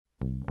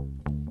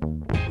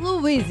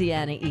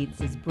Louisiana Eats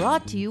is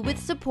brought to you with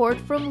support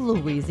from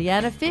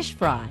Louisiana Fish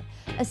Fry,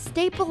 a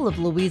staple of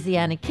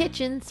Louisiana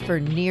kitchens for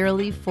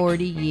nearly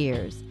 40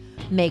 years.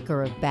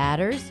 Maker of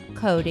batters,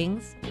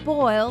 coatings,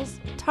 boils,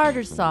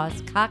 tartar sauce,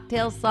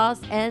 cocktail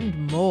sauce,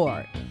 and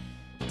more.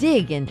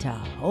 Dig into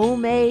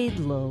homemade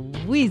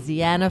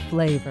Louisiana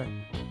flavor.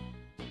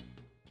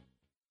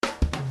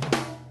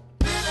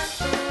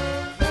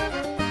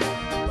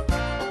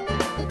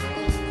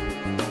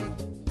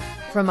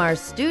 From our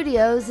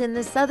studios in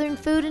the Southern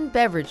Food and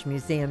Beverage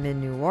Museum in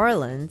New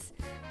Orleans,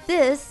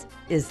 this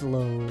is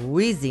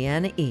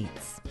Louisiana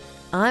Eats.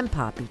 I'm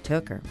Poppy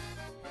Tooker.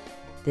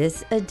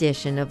 This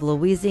edition of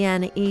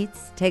Louisiana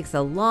Eats takes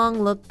a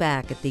long look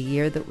back at the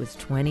year that was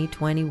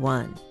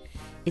 2021,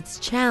 its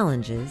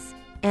challenges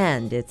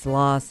and its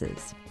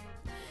losses.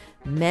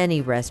 Many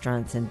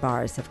restaurants and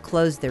bars have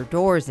closed their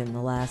doors in the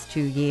last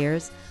 2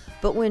 years,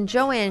 but when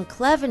Joanne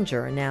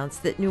Clevenger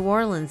announced that New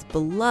Orleans'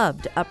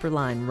 beloved Upper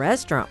Line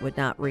restaurant would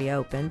not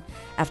reopen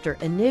after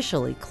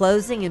initially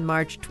closing in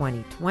March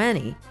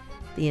 2020,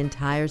 the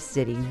entire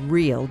city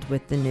reeled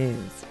with the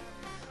news.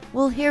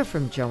 We'll hear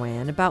from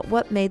Joanne about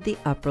what made the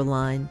Upper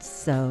Line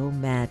so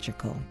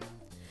magical.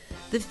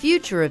 The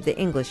future of the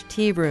English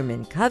Tea Room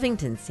in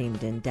Covington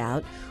seemed in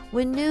doubt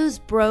when news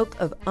broke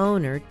of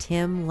owner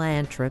Tim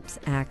Lantrop's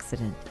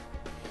accident.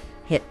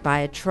 Hit by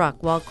a truck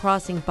while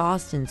crossing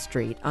Boston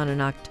Street on an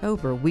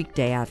October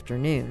weekday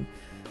afternoon.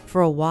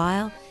 For a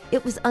while,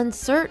 it was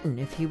uncertain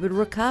if he would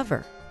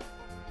recover.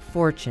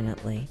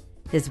 Fortunately,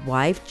 his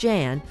wife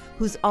Jan,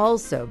 who's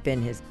also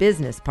been his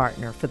business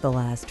partner for the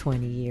last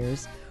 20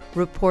 years,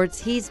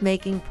 reports he's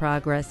making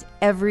progress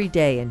every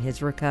day in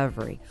his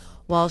recovery,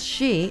 while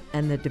she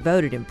and the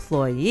devoted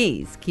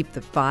employees keep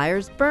the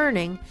fires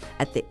burning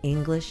at the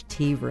English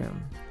Tea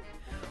Room.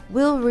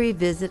 We'll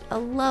revisit a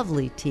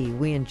lovely tea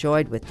we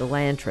enjoyed with the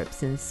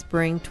Lantrops in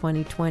spring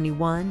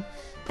 2021,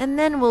 and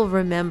then we'll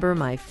remember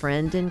my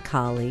friend and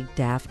colleague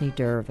Daphne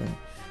Dervin,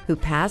 who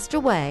passed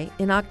away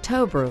in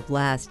October of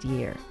last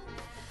year.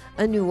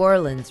 A New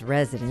Orleans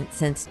resident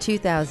since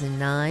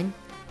 2009,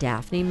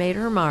 Daphne made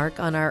her mark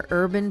on our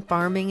urban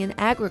farming and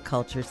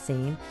agriculture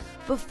scene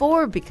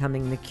before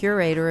becoming the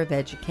curator of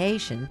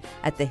education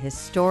at the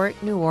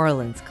historic New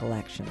Orleans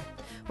Collection,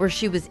 where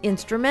she was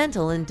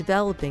instrumental in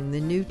developing the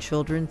new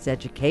children's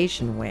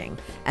education wing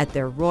at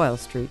their Royal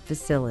Street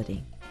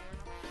facility.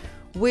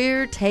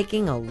 We're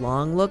taking a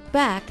long look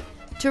back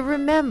to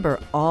remember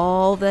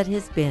all that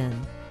has been,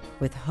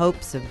 with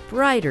hopes of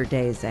brighter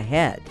days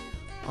ahead,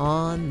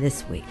 on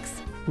this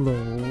week's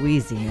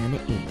Louisiana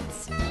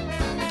Eats.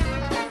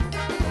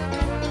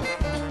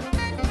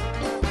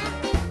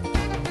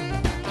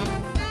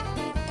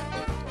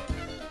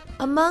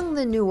 Among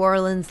the New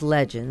Orleans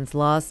legends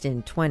lost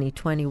in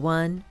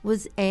 2021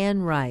 was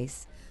Anne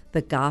Rice,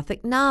 the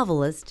Gothic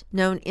novelist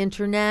known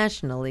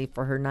internationally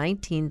for her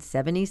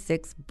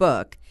 1976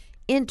 book,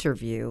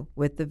 Interview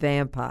with the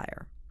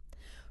Vampire.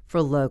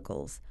 For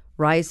locals,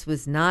 Rice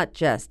was not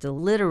just a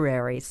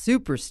literary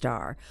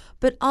superstar,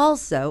 but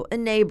also a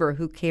neighbor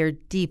who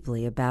cared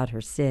deeply about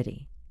her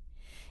city.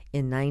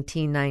 In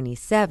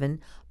 1997,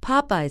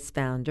 Popeye's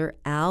founder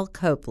Al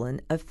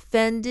Copeland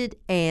offended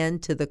Anne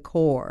to the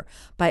core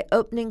by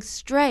opening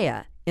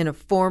Straya in a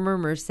former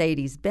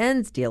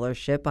Mercedes-Benz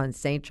dealership on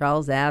St.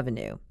 Charles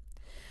Avenue.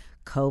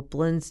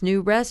 Copeland's new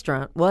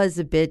restaurant was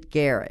a bit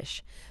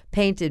garish,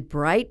 painted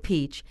bright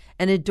peach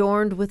and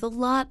adorned with a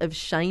lot of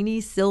shiny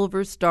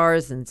silver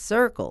stars and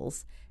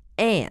circles.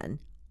 Anne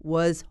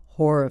was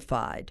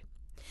horrified.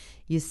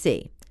 You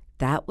see,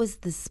 that was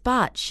the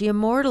spot she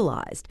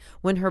immortalized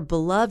when her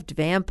beloved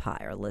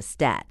vampire,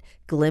 Lestat,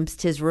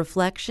 glimpsed his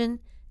reflection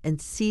and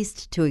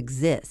ceased to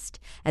exist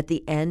at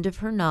the end of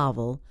her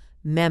novel,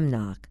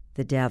 Memnoch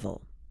the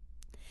Devil.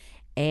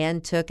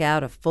 Anne took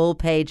out a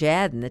full-page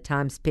ad in the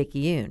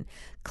Times-Picayune,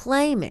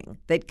 claiming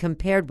that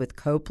compared with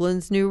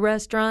Copeland's new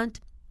restaurant,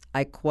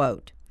 I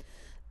quote,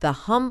 "The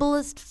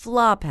humblest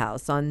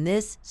flophouse on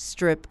this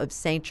strip of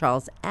St.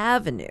 Charles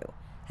Avenue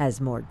has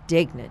more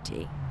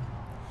dignity."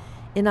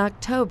 In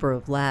October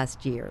of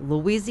last year,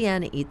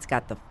 Louisiana Eats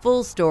got the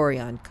full story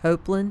on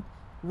Copeland,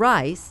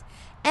 Rice,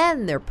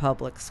 and their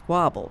public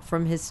squabble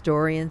from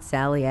historian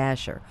Sally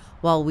Asher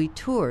while we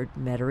toured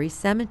Metairie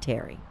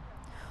Cemetery.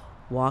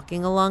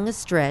 Walking along a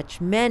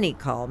stretch many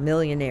call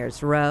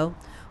Millionaire's Row,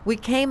 we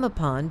came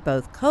upon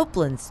both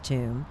Copeland's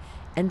tomb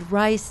and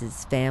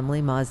Rice's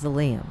family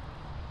mausoleum,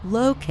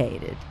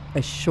 located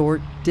a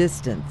short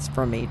distance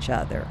from each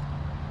other.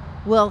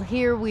 Well,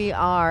 here we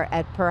are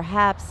at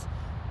perhaps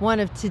one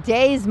of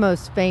today's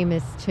most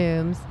famous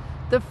tombs,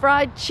 the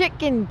Fried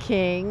Chicken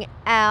King,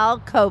 Al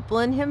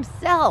Copeland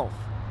himself.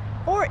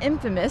 Or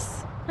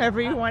infamous,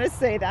 however you want to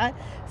say that.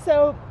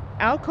 So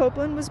Al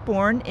Copeland was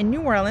born in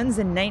New Orleans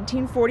in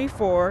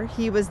 1944.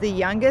 He was the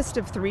youngest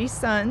of 3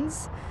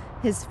 sons.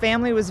 His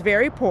family was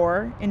very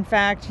poor. In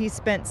fact, he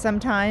spent some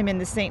time in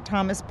the St.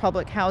 Thomas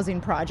Public Housing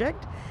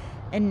Project.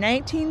 In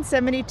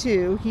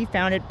 1972, he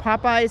founded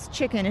Popeye's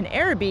Chicken in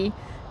Araby,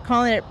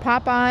 calling it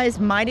Popeye's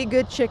Mighty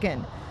Good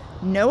Chicken.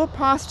 no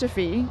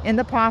apostrophe in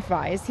the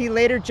Popeyes. He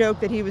later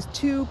joked that he was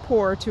too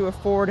poor to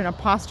afford an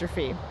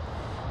apostrophe.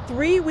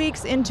 3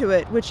 weeks into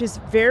it, which is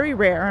very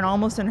rare and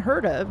almost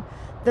unheard of,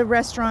 the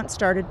restaurant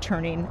started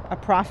turning a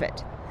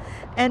profit.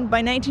 And by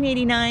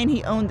 1989,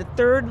 he owned the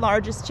third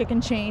largest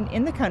chicken chain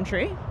in the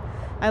country.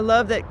 I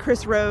love that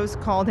Chris Rose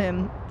called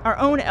him our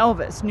own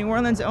Elvis, New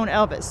Orleans' own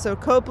Elvis. So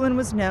Copeland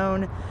was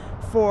known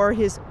for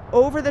his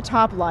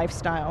over-the-top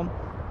lifestyle,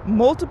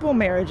 multiple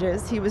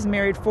marriages. He was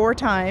married 4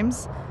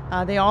 times.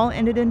 They all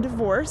ended in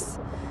divorce.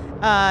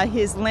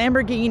 His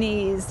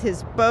Lamborghinis,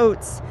 his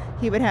boats.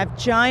 He would have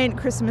giant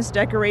Christmas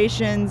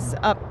decorations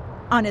up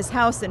on his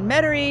house in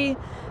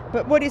Metairie.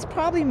 But what he's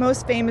probably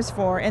most famous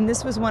for, and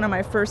this was one of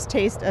my first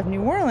tastes of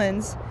New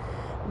Orleans,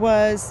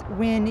 was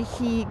when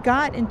he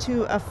got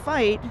into a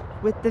fight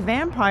with the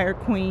vampire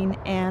queen,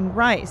 Anne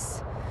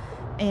Rice.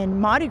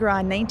 In Mardi Gras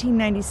in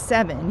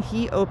 1997,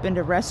 he opened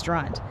a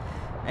restaurant,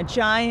 a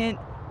giant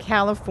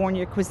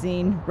California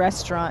cuisine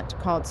restaurant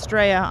called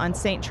Straya on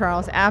St.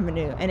 Charles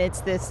Avenue. And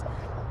it's this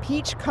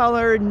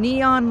peach-colored,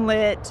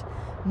 neon-lit,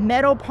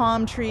 metal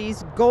palm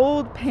trees,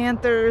 gold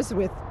panthers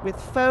with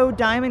faux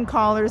diamond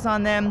collars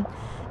on them.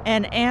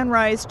 And Anne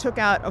Rice took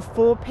out a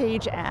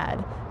full-page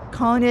ad,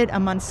 calling it a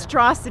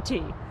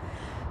monstrosity.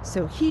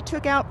 So he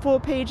took out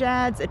full-page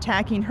ads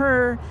attacking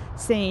her,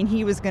 saying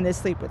he was going to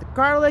sleep with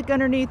garlic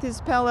underneath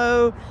his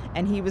pillow,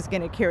 and he was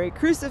going to carry a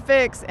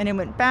crucifix, and it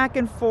went back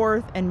and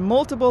forth and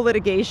multiple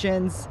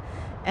litigations,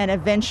 and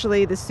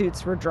eventually the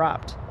suits were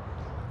dropped.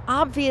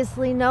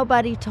 Obviously,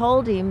 nobody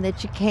told him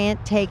that you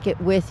can't take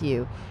it with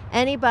you.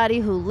 Anybody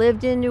who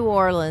lived in New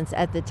Orleans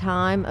at the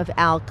time of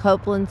Al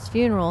Copeland's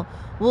funeral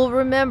will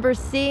remember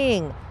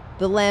seeing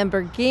the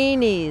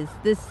Lamborghinis,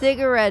 the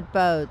cigarette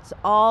boats,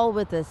 all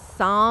with a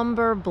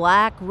somber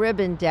black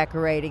ribbon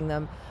decorating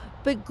them,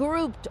 but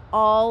grouped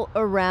all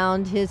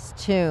around his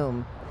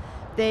tomb.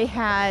 They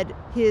had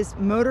his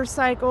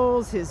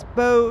motorcycles, his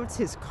boats,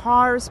 his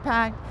cars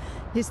packed.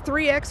 His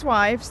 3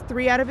 ex-wives,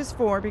 3 out of his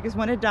 4, because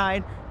one had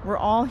died, were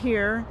all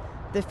here.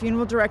 The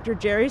funeral director,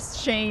 Jerry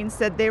Shane,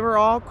 said they were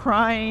all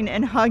crying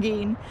and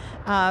hugging.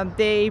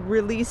 They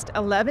released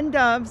 11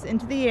 doves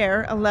into the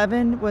air.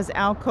 11 was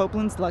Al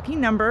Copeland's lucky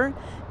number,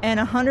 and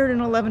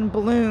 111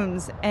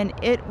 balloons, and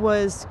it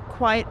was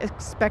quite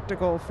a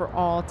spectacle for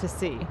all to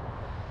see.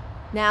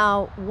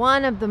 Now,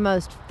 one of the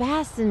most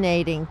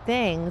fascinating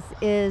things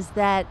is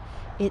that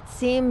it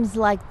seems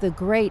like the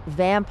great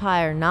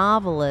vampire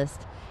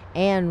novelist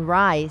Anne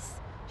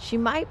Rice, she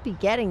might be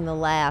getting the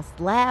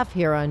last laugh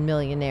here on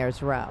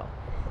Millionaires Row.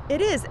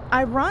 It is.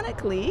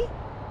 Ironically,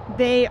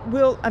 they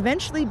will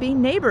eventually be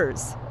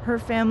neighbors. Her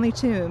family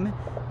tomb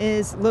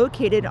is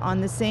located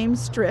on the same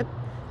strip,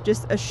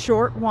 just a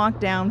short walk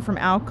down from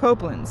Al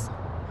Copeland's.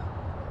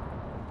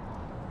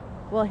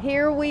 Well,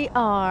 here we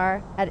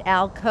are at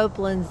Al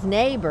Copeland's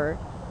neighbor,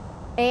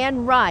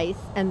 Anne Rice,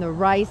 and the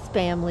Rice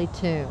family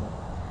tomb.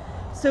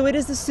 So it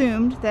is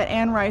assumed that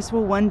Anne Rice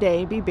will one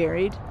day be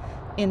buried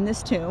in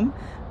this tomb.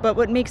 But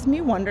what makes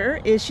me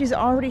wonder is she's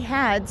already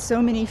had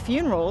so many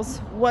funerals,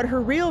 what her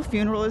real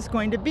funeral is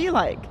going to be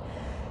like.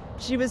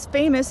 She was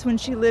famous when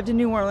she lived in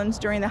New Orleans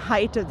during the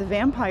height of the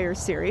vampire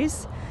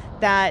series,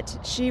 that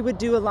she would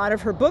do a lot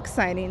of her book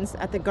signings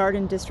at the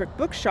Garden District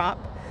Bookshop,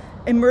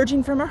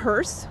 emerging from a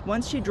hearse.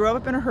 Once she drove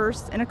up in a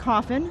hearse in a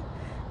coffin,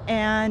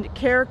 and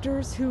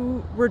characters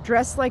who were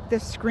dressed like the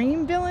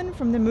Scream villain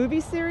from the movie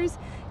series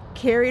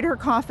carried her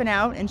coffin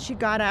out, and she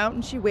got out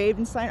and she waved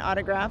and signed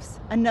autographs.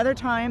 Another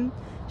time,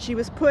 she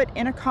was put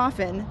in a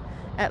coffin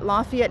at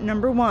Lafayette No.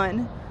 1,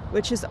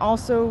 which is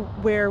also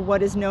where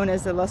what is known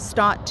as the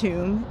Lestat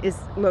tomb is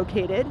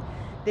located.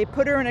 They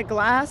put her in a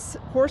glass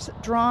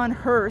horse-drawn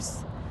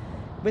hearse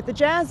with a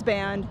jazz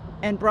band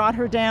and brought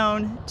her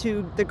down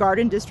to the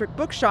Garden District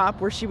Bookshop,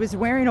 where she was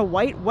wearing a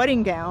white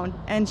wedding gown,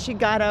 and she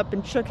got up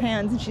and shook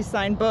hands and she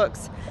signed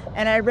books.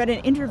 And I read an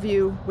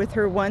interview with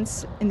her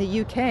once in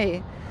the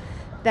UK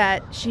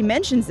that she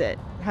mentions it,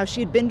 how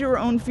she had been to her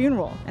own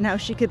funeral and how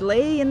she could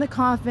lay in the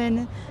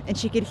coffin and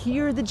she could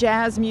hear the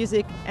jazz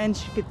music and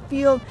she could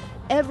feel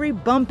every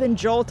bump and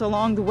jolt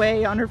along the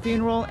way on her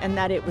funeral, and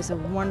that it was a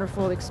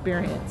wonderful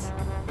experience.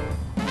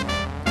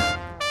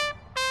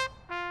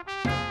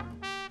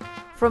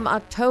 From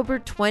October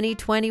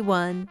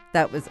 2021,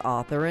 that was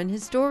author and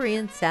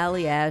historian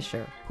Sally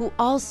Asher, who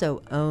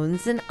also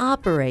owns and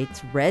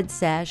operates Red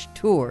Sash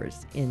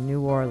Tours in New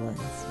Orleans.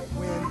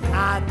 When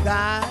I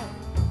die,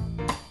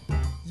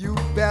 you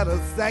better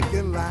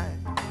second line.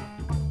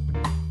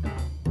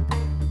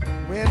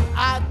 When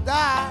I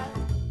die,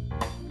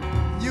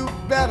 you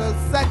better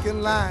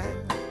second line.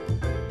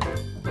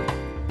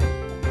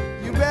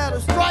 You better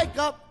strike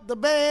up the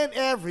band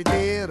every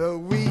day of the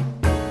week.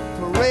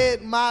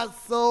 Parade my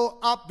soul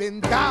up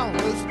and down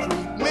the street.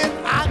 When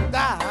I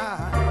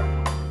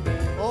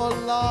die, oh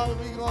Lord,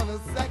 we gonna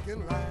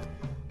second line.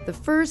 The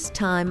first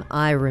time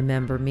I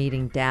remember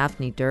meeting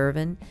Daphne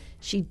Dervin,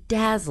 she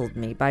dazzled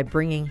me by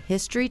bringing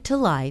history to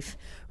life,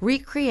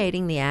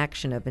 recreating the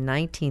action of a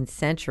 19th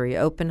century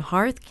open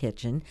hearth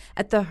kitchen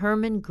at the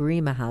Herman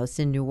Grima House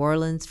in New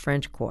Orleans'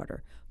 French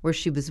Quarter, where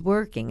she was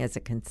working as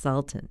a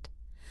consultant.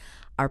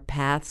 Our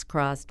paths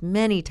crossed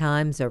many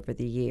times over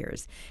the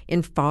years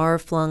in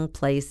far-flung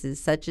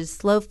places such as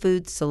Slow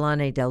Food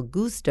Solane del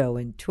Gusto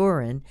in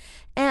Turin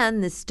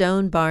and the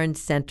Stone Barn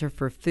Center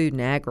for Food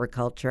and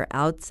Agriculture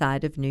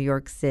outside of New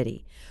York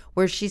City,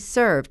 where she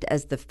served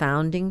as the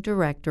founding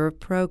director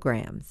of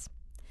programs.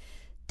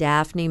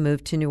 Daphne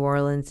moved to New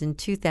Orleans in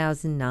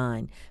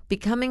 2009,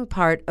 becoming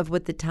part of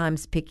what the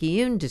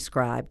Times-Picayune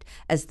described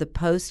as the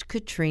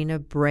post-Katrina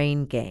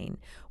brain gain,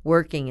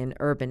 working in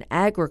urban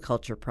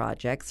agriculture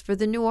projects for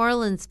the New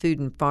Orleans Food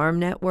and Farm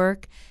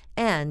Network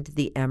and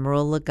the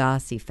Emeril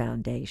Lagasse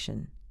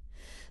Foundation.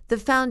 The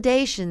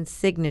foundation's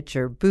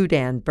signature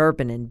Boudin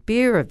Bourbon and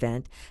Beer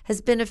event has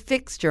been a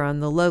fixture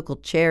on the local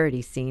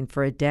charity scene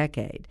for a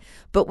decade.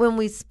 But when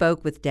we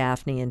spoke with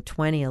Daphne in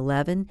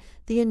 2011,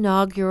 the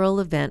inaugural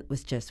event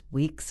was just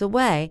weeks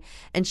away,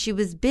 and she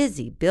was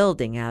busy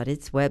building out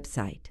its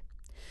website.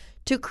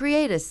 To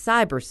create a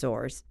cyber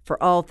source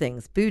for all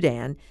things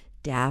Boudin,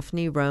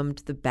 Daphne roamed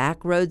the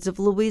back roads of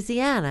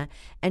Louisiana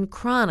and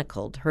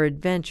chronicled her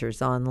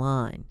adventures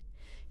online.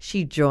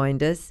 She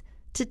joined us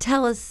to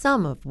tell us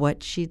some of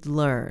what she'd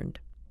learned.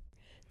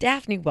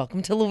 Daphne,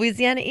 welcome to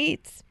Louisiana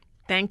Eats.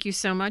 Thank you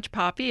so much,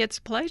 Poppy. It's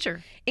a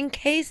pleasure. In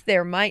case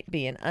there might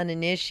be an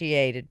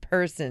uninitiated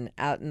person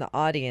out in the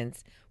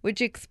audience, would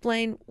you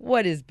explain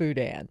what is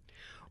Boudin?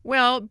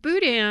 Well,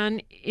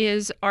 Boudin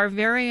is our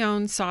very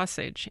own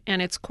sausage,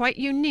 and it's quite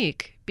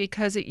unique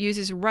because it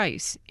uses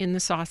rice in the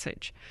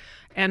sausage.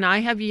 And I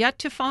have yet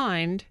to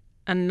find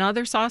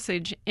another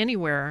sausage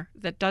anywhere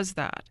that does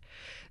that.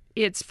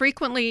 It's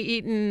frequently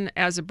eaten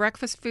as a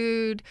breakfast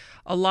food.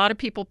 A lot of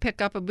people pick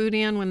up a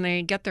Boudin when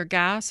they get their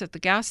gas at the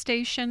gas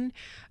station.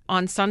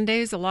 On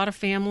Sundays, a lot of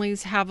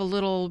families have a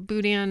little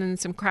Boudin and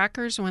some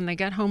crackers when they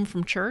get home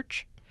from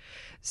church.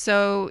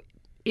 So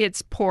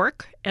it's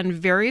pork and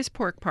various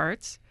pork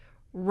parts,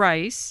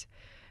 rice,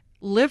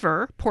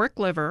 liver, pork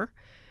liver,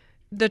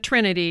 the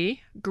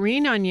Trinity,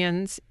 green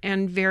onions,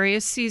 and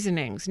various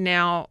seasonings.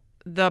 Now,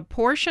 the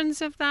portions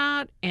of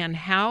that and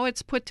how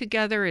it's put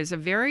together is a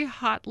very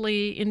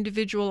hotly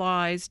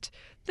individualized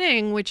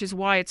thing, which is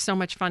why it's so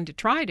much fun to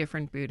try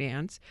different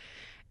Boudins.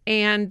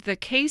 And the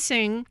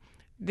casing,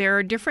 there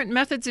are different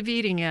methods of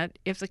eating it.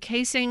 If the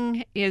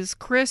casing is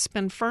crisp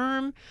and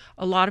firm,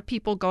 a lot of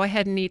people go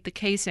ahead and eat the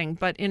casing.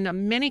 But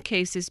in many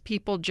cases,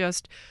 people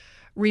just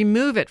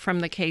remove it from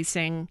the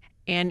casing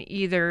and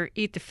either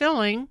eat the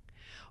filling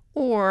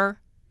or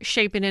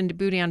shape it into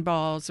Boudin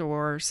balls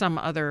or some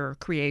other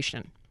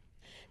creation.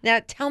 Now,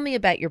 tell me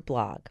about your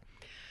blog.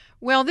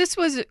 Well, this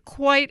was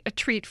quite a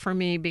treat for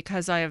me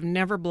because I have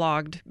never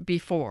blogged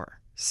before.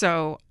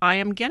 So I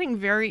am getting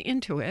very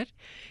into it,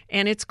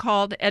 and it's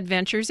called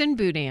Adventures in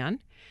Boudin.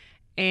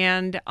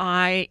 And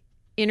I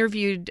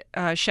interviewed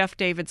Chef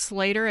David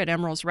Slater at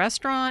Emeril's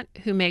Restaurant,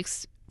 who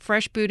makes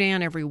fresh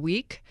Boudin every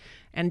week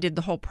and did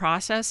the whole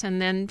process.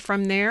 And then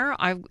from there,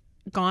 I've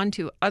gone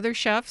to other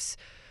chefs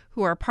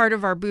who are part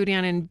of our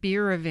Boudin and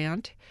Beer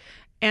event.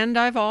 And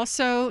I've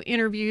also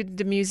interviewed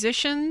the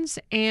musicians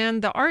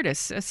and the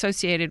artists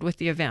associated with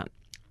the event.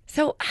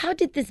 So how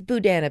did this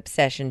Boudin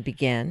obsession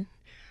begin?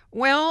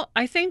 Well,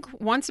 I think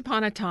once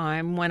upon a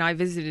time when I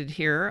visited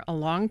here a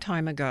long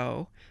time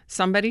ago,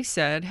 somebody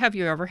said, "Have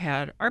you ever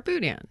had our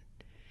Boudin?"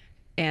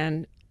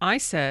 And I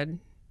said,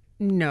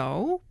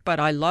 "No, but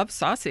I love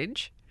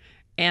sausage."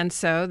 And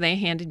so they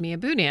handed me a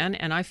Boudin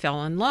and I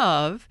fell in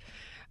love.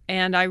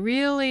 And I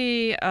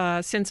really,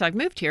 since I've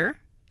moved here,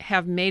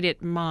 have made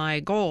it my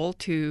goal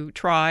to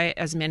try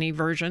as many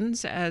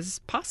versions as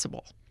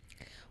possible.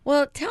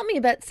 Well, tell me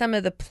about some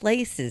of the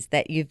places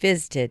that you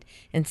visited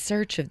in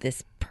search of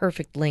this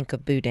perfect link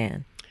of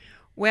Boudin.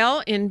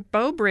 Well, in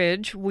Bow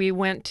Bridge, we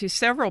went to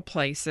several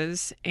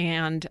places,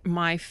 and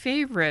my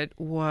favorite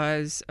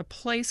was a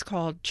place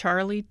called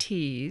Charlie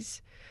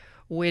T's,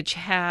 which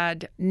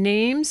had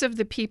names of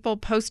the people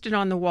posted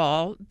on the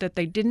wall that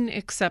they didn't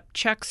accept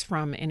checks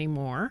from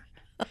anymore.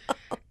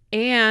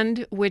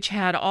 And which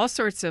had all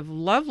sorts of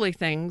lovely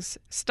things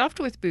stuffed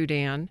with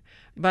Boudin,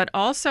 but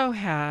also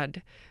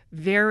had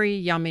very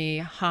yummy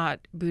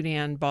hot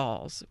Boudin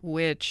balls,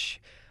 which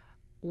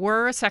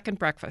were a second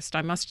breakfast.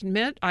 I must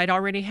admit, I'd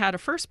already had a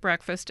first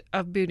breakfast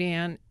of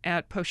Boudin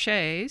at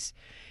Pochet's,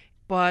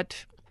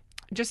 but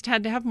just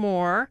had to have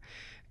more.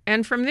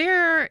 And from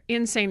there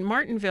in St.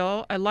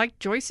 Martinville, I liked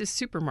Joyce's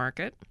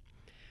Supermarket,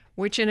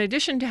 which in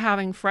addition to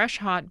having fresh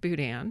hot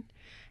Boudin,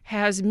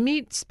 has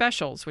meat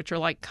specials, which are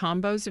like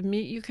combos of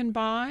meat you can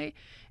buy.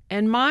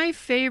 And my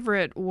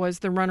favorite was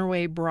the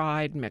Runaway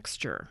Bride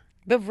mixture.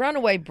 The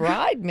Runaway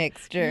Bride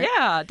mixture?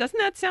 Yeah. Doesn't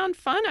that sound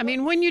fun? I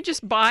mean, when you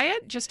just buy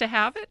it, just to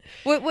have it.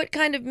 What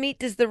kind of meat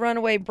does the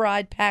Runaway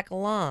Bride pack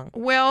along?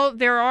 Well,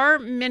 there are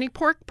many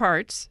pork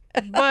parts,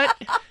 but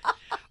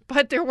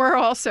there were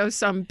also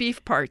some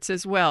beef parts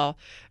as well.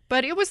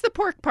 But it was the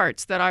pork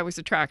parts that I was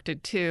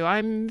attracted to.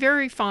 I'm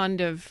very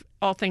fond of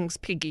all things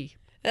piggy.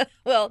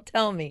 Well,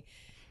 tell me.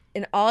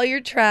 In all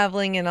your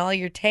traveling and all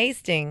your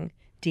tasting,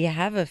 do you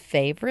have a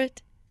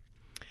favorite?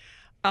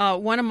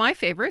 One of my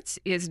favorites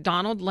is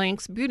Donald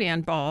Link's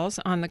boudin balls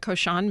on the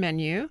Cochon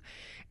menu.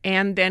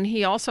 And then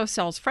he also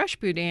sells fresh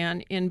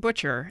boudin in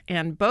Butcher.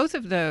 And both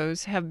of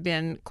those have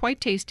been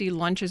quite tasty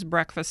lunches,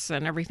 breakfasts,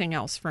 and everything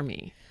else for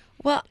me.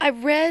 Well, I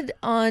read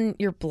on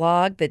your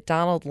blog that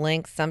Donald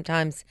Link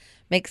sometimes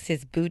makes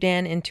his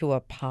boudin into a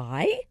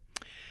pie.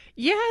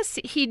 Yes,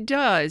 he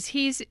does.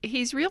 He's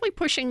really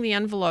pushing the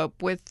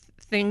envelope with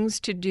things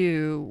to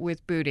do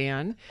with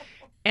boudin.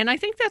 And I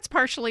think that's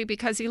partially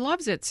because he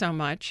loves it so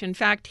much. In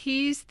fact,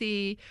 he's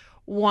the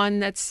one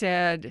that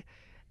said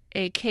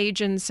a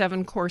Cajun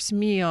 7-course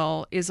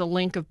meal is a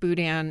link of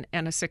boudin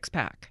and a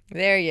 6-pack.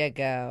 There you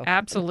go.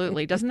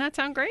 Absolutely. Doesn't that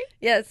sound great?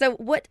 Yeah, so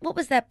what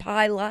was that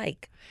pie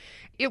like?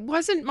 It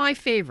wasn't my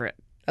favorite.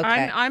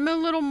 Okay. I'm a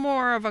little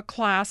more of a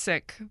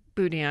classic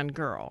boudin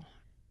girl.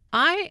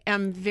 I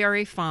am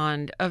very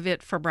fond of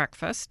it for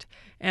breakfast,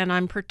 and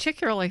I'm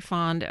particularly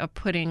fond of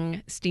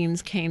putting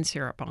Steen's cane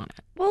syrup on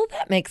it. Well,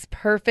 that makes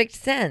perfect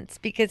sense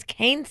because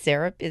cane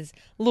syrup is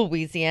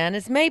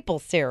Louisiana's maple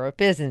syrup,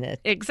 isn't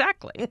it?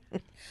 Exactly.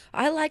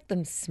 I like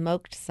them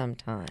smoked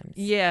sometimes.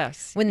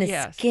 Yes. When the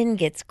yes. skin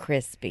gets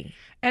crispy.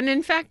 And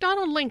in fact,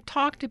 Donald Link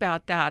talked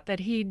about that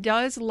he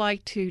does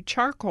like to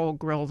charcoal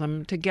grill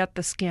them to get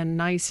the skin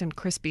nice and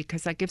crispy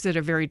because that gives it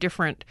a very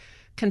different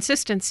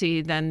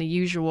consistency than the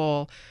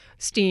usual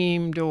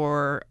steamed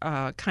or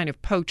kind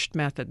of poached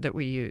method that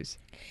we use.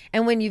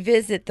 And when you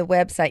visit the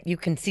website, you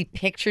can see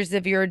pictures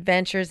of your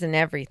adventures and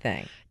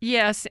everything.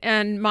 Yes,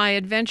 and my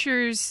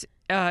adventures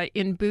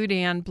in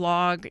Boudin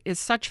blog is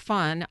such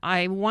fun.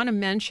 I want to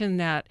mention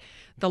that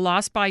the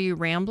Lost Bayou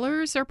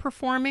Ramblers are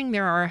performing.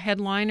 There are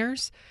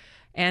headliners.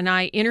 And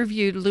I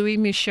interviewed Louis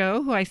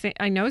Michaud, who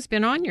I know has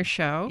been on your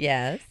show.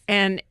 Yes.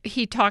 And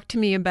he talked to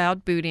me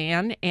about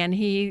Boudin, and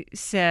he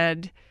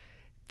said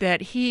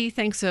that he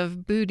thinks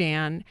of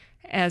Boudin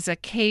as a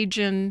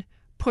Cajun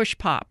push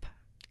pop.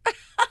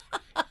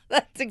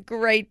 That's a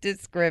great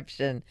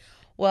description.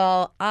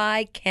 Well,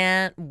 I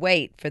can't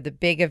wait for the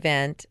big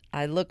event.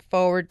 I look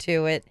forward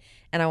to it,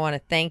 and I want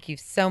to thank you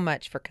so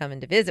much for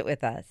coming to visit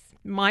with us.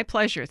 My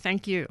pleasure.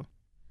 Thank you.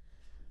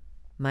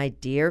 My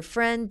dear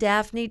friend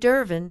Daphne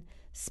Dervin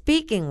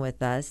speaking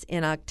with us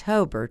in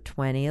October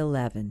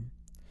 2011.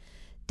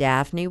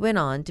 Daphne went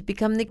on to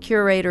become the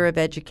curator of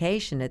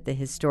education at the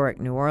Historic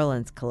New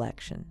Orleans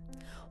Collection.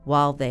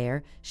 While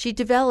there, she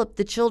developed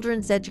the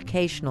children's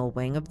educational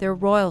wing of their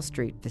Royal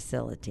Street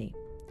facility.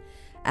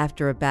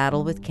 After a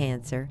battle with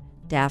cancer,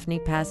 Daphne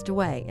passed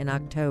away in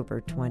October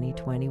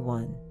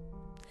 2021.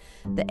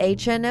 The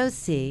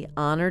HNOC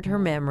honored her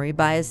memory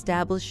by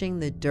establishing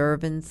the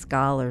Dervin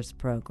Scholars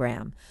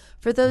Program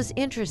for those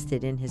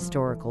interested in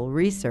historical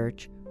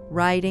research,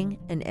 writing,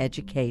 and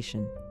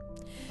education.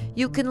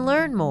 You can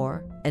learn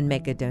more and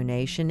make a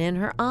donation in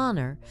her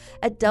honor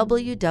at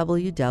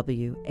www.hnoc.org.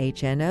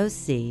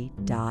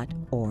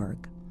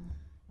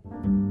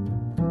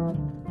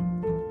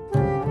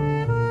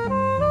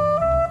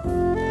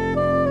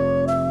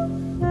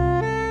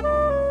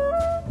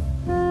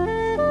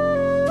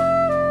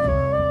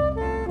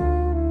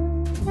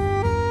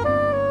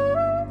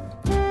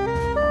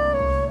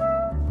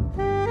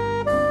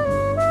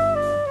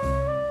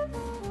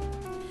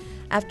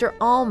 After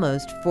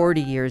almost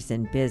 40 years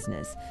in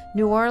business,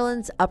 New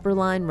Orleans Upper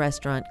Line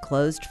Restaurant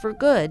closed for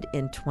good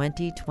in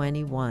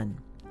 2021.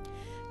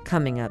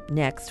 Coming up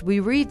next, we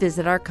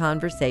revisit our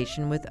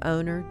conversation with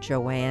owner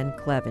Joanne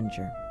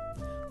Clevenger.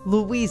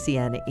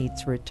 Louisiana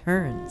Eats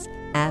returns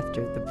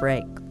after the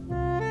break.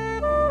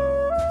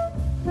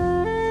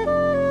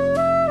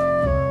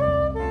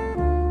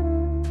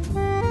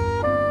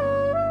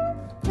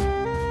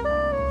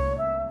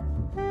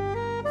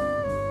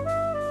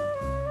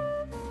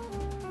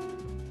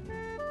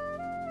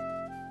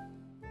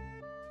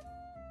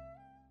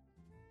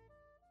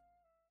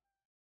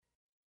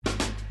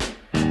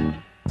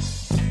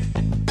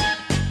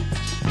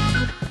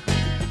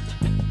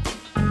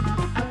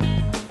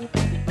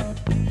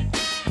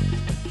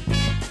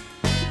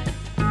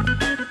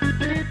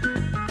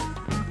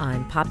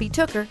 Poppy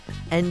Tooker,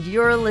 and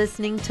you're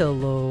listening to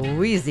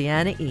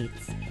Louisiana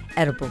Eats,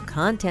 edible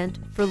content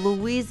for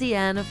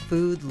Louisiana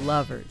food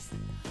lovers.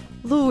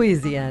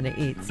 Louisiana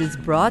Eats is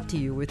brought to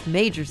you with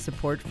major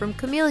support from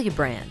Camellia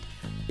Brand,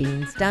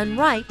 beans done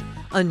right,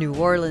 a New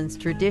Orleans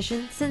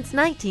tradition since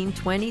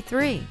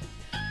 1923.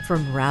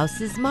 From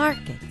Rouse's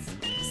Markets,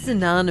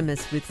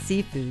 synonymous with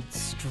seafood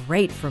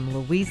straight from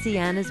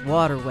Louisiana's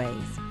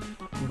waterways.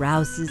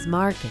 Rouse's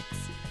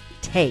Markets,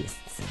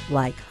 tastes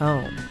like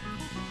home.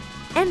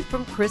 And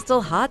from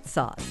Crystal Hot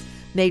Sauce,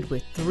 made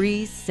with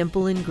 3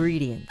 simple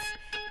ingredients: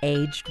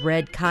 aged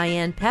red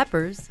cayenne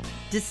peppers,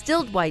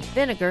 distilled white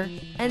vinegar,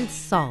 and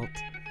salt.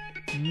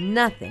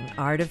 Nothing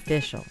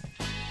artificial.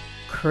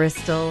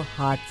 Crystal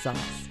Hot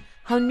Sauce,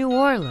 how New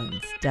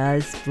Orleans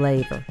does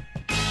flavor.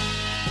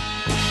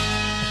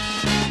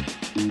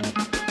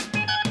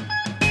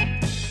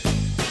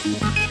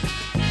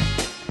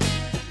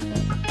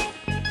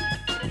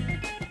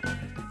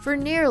 For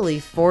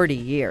nearly 40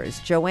 years,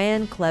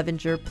 Joanne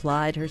Clevenger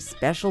plied her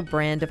special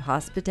brand of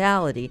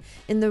hospitality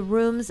in the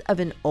rooms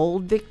of an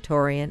old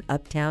Victorian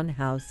uptown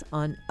house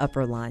on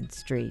Upper Line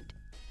Street.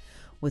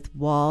 With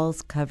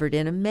walls covered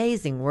in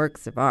amazing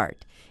works of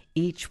art,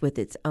 each with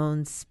its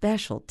own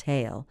special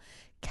tale,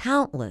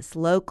 countless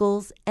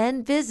locals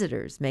and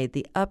visitors made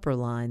the Upper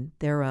Line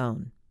their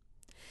own.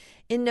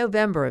 In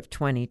November of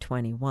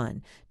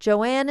 2021,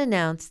 Joanne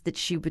announced that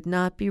she would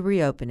not be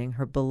reopening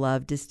her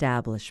beloved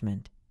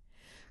establishment.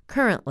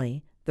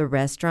 Currently, the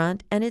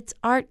restaurant and its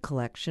art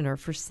collection are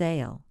for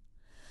sale.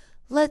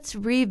 Let's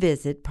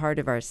revisit part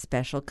of our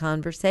special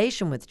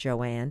conversation with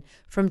Joanne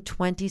from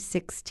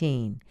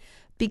 2016,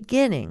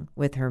 beginning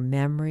with her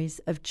memories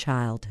of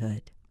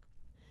childhood.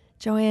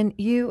 Joanne,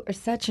 you are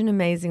such an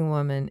amazing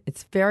woman.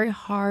 It's very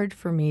hard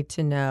for me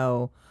to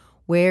know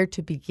where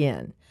to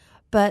begin.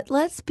 But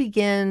let's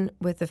begin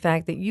with the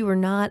fact that you are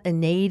not a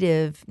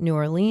native New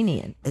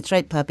Orleanian. That's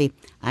right, puppy.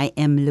 I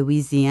am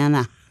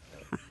Louisiana.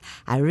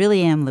 I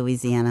really am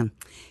Louisiana.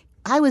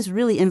 I was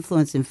really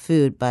influenced in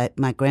food by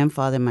my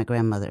grandfather and my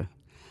grandmother.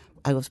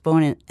 I was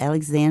born in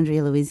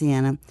Alexandria,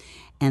 Louisiana,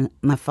 and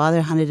my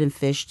father hunted and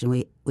fished, and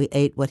we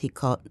ate what he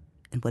caught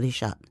and what he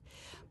shot.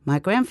 My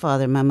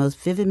grandfather, my most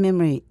vivid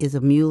memory is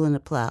a mule and a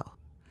plow.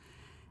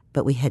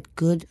 But we had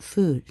good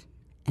food,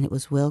 and it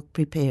was well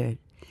prepared.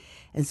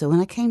 And so when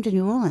I came to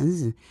New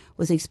Orleans and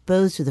was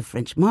exposed to the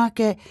French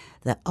market,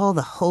 all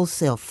the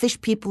wholesale fish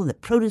people, the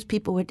produce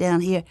people were down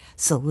here,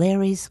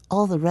 Solari's,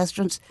 all the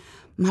restaurants,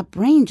 my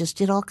brain just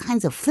did all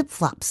kinds of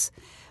flip-flops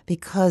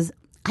because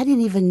I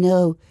didn't even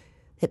know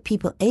that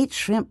people ate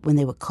shrimp when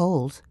they were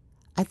cold.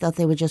 I thought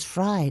they were just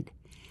fried.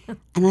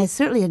 And I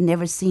certainly had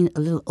never seen a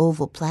little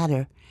oval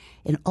platter.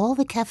 In all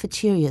the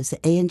cafeterias, the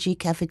A&G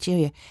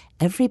cafeteria,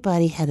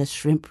 everybody had a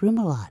shrimp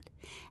remoulade.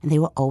 And they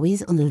were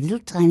always on a little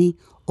tiny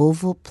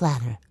oval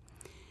platter.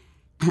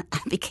 And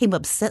I became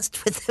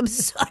obsessed with them,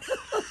 sort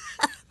of.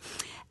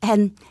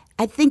 And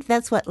I think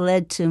that's what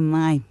led to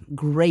my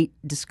great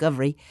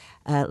discovery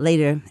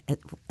later at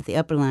the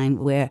Upper Line,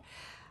 where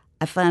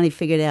I finally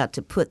figured out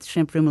to put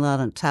shrimp remoulade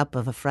on top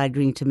of a fried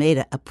green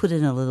tomato. I put it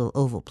in a little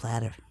oval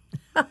platter.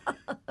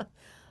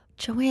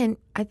 Joanne,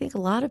 I think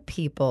a lot of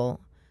people,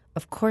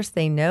 of course,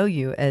 they know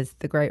you as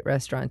the great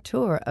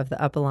restaurateur of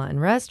the Upper Line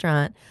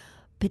restaurant,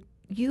 but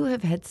you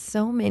have had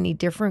so many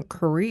different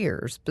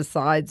careers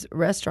besides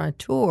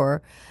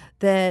restaurateur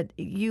that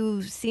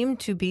you seem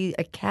to be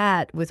a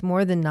cat with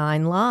more than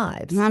 9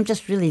 lives. I'm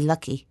just really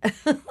lucky.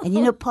 And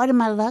you know, part of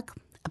my luck,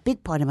 a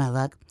big part of my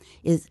luck,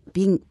 is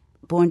being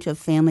born to a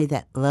family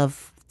that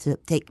loved to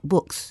take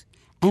books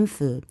and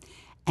food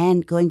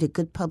and going to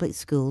good public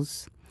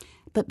schools.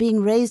 But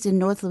being raised in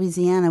North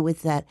Louisiana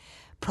with that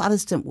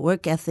Protestant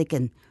work ethic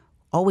and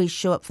always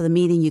show up for the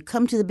meeting. You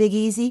come to the Big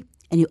Easy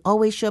and you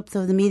always show up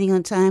for the meeting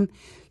on time.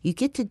 You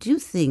get to do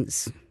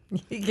things.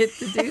 You get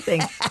to do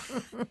things.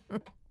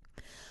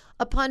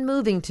 Upon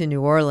moving to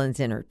New Orleans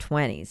in her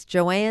 20s,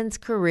 Joanne's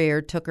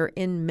career took her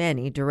in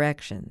many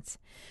directions.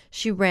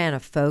 She ran a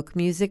folk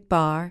music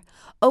bar,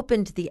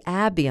 opened the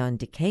Abbey on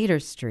Decatur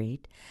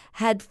Street,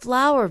 had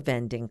flower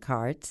vending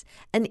carts,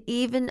 and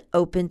even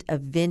opened a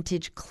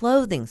vintage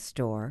clothing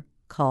store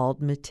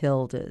called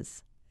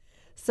Matilda's.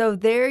 So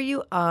there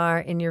you are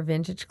in your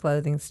vintage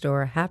clothing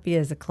store, happy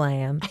as a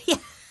clam. Yeah,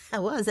 I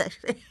was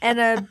actually. And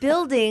a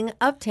building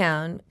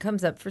uptown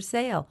comes up for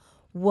sale.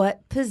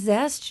 What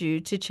possessed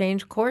you to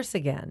change course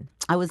again?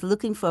 I was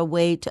looking for a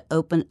way to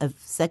open a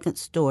second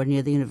store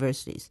near the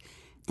universities.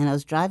 And I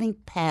was driving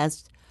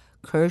past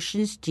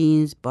Kirsch's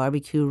Jeans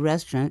Barbecue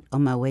Restaurant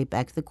on my way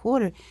back to the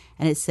quarter,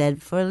 and it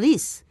said for a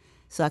lease.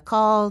 So I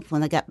called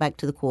when I got back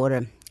to the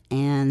quarter,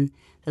 and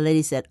the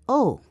lady said,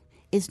 "Oh,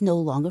 it's no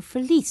longer for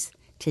lease.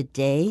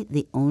 Today,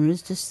 the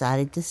owners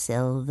decided to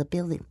sell the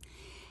building."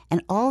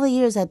 And all the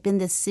years I've been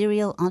this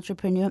serial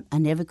entrepreneur, I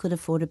never could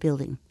afford a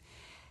building.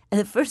 And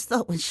the first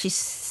thought when she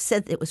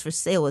said it was for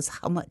sale was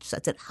how much. So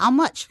I said, "How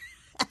much?"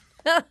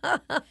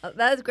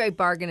 That's great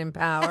bargaining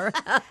power.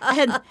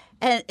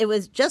 and it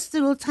was just the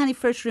little tiny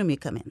first room you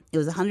come in. It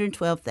was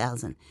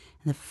 $112,000. And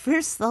the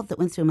first thought that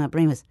went through my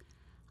brain was,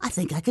 I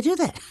think I could do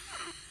that.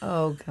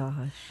 Oh,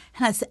 gosh.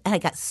 And I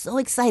got so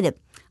excited,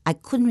 I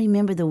couldn't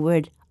remember the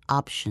word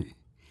option.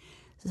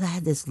 So I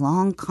had this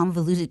long,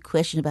 convoluted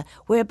question about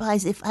whereby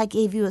if I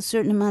gave you a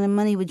certain amount of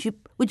money, would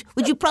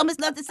you promise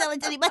not to sell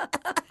it to anybody?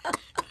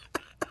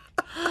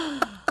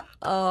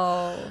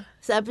 Oh.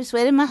 So I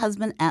persuaded my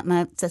husband,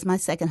 that's my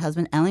second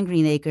husband, Alan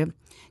Greenacre,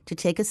 to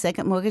take a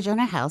second mortgage on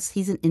our house.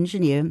 He's an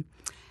engineer.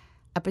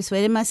 I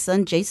persuaded my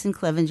son, Jason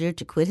Clevenger,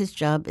 to quit his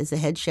job as the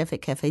head chef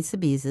at Cafe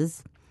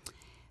Sabizas.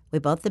 We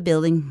bought the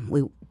building.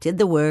 We did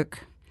the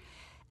work.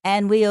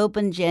 And we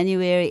opened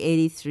January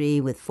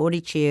 83 with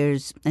 40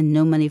 chairs and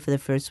no money for the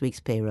first week's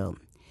payroll.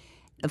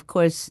 Of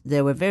course,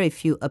 there were very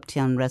few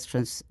uptown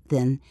restaurants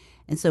then,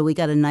 and so we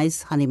got a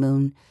nice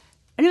honeymoon.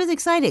 And it was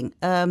exciting.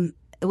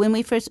 When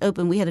we first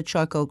opened, we had a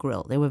charcoal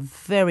grill. There were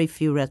very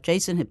few restaurants.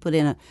 Jason had put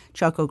in a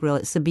charcoal grill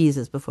at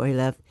Sabizas before he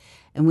left,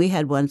 and we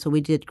had one, so we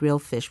did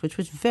grilled fish, which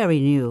was very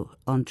new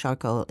on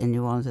charcoal in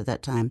New Orleans at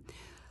that time.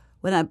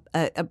 When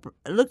I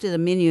looked at a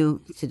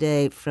menu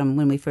today from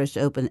when we first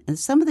opened, and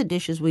some of the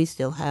dishes we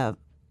still have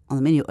on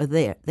the menu are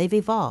there. They've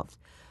evolved.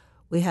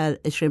 We had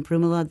a shrimp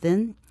remoulade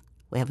then.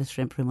 We have a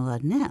shrimp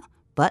remoulade now.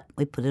 But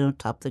we put it on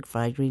top of the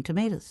fried green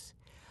tomatoes.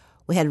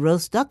 We had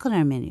roast duck on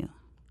our menu.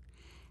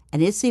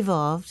 And it's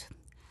evolved.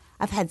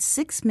 I've had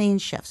 6 main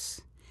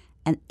chefs,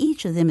 and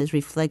each of them is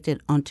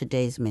reflected on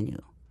today's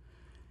menu.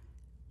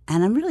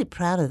 And I'm really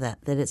proud of that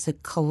it's a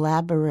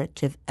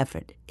collaborative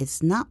effort.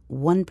 It's not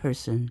one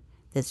person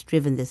that's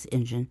driven this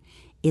engine.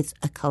 It's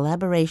a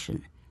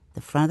collaboration.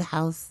 The front of the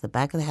house, the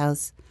back of the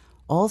house,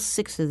 all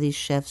 6 of these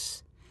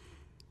chefs,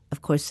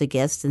 of course the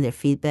guests and their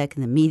feedback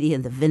and the media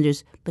and the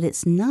vendors, but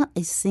it's not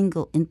a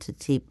single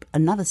entity,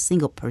 not a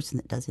single person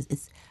that does it.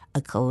 It's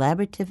a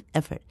collaborative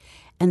effort.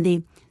 And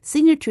the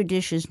signature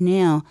dishes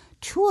now,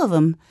 2 of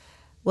them,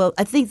 well,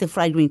 I think the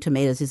fried green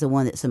tomatoes is the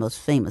one that's the most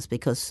famous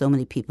because so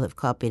many people have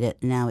copied it.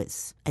 Now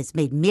it's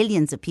made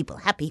millions of people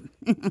happy.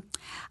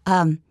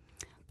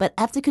 But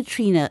after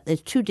Katrina,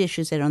 there's 2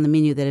 dishes that are on the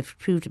menu that have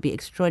proved to be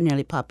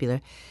extraordinarily popular.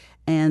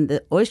 And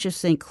the oyster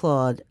St.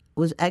 Claude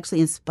was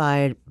actually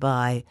inspired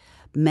by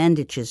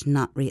Mandich's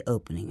not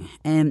reopening.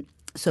 And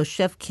so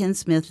Chef Ken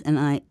Smith and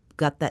I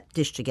got that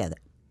dish together.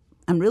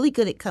 I'm really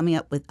good at coming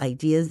up with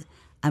ideas.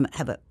 I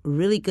have a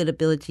really good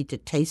ability to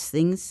taste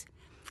things.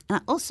 And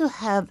I also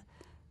have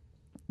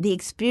the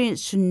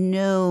experience to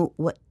know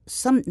what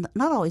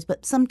not always,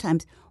 but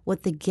sometimes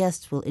what the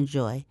guests will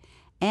enjoy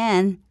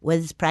and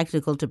whether it's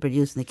practical to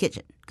produce in the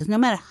kitchen. Because no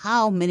matter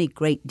how many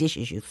great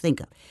dishes you think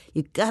of,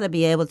 you've got to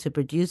be able to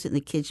produce it in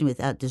the kitchen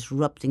without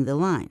disrupting the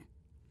line.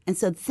 And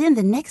so then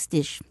the next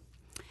dish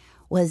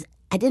was,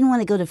 I didn't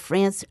want to go to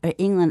France or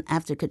England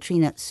after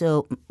Katrina,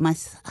 so my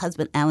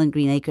husband, Alan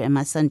Greenacre, and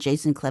my son,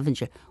 Jason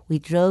Clevenger, we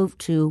drove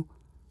to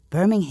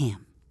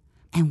Birmingham.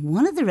 And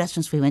one of the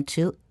restaurants we went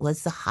to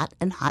was the Hot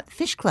and Hot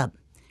Fish Club,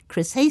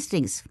 Chris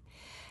Hastings.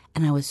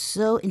 And I was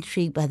so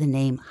intrigued by the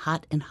name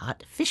Hot and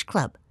Hot Fish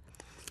Club.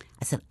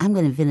 I said, I'm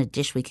going to invent a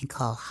dish we can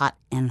call Hot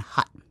and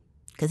Hot,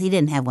 because he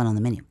didn't have one on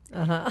the menu.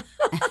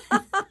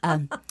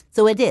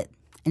 So I did.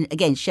 And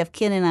again, Chef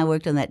Ken and I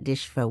worked on that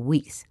dish for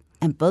weeks,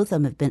 and both of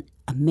them have been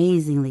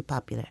amazingly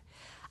popular.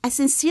 I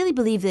sincerely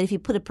believe that if you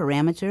put a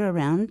parameter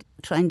around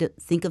trying to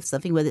think of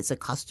something, whether it's a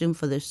costume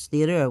for this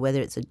theater or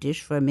whether it's a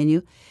dish for a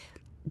menu,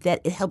 that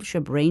it helps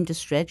your brain to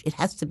stretch. It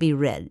has to be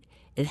red.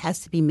 It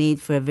has to be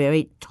made for a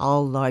very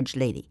tall, large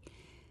lady.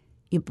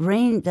 Your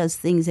brain does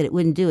things that it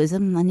wouldn't do as, I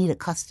need a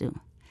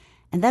costume.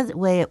 And that's the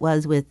way it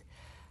was with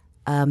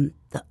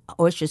the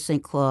oyster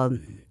St. Claude,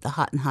 the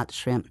hot and hot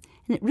shrimp.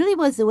 And it really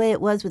was the way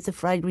it was with the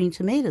fried green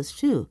tomatoes,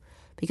 too.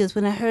 Because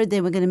when I heard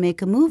they were going to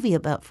make a movie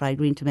about fried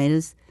green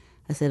tomatoes,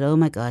 I said, oh,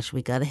 my gosh,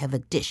 we got to have a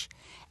dish.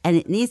 And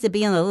it needs to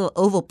be on a little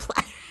oval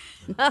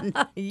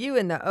platter. You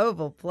and the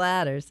oval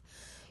platters.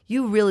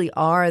 You really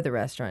are the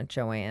restaurant,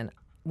 Joanne.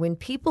 When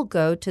people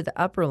go to the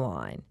upper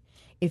line,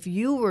 if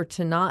you were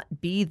to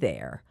not be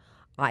there,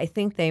 I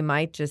think they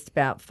might just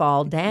about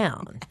fall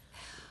down.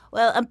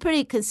 Well, I'm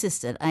pretty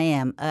consistent. I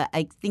am.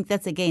 I think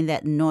that's, again,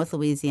 that North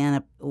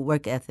Louisiana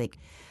work ethic.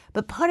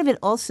 But part of it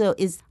also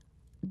is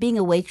being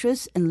a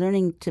waitress and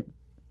learning to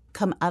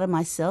come out of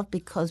myself,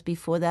 because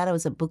before that I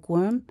was a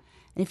bookworm.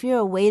 And if you're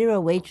a waiter or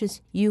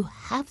waitress, you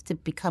have to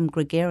become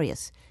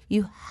gregarious.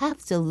 You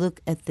have to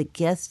look at the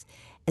guest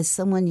as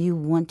someone you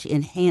want to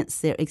enhance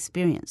their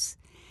experience.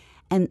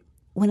 And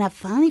when I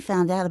finally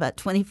found out about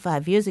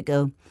 25 years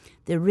ago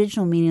the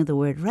original meaning of the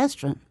word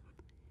restaurant,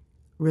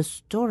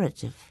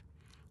 restorative,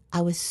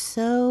 I was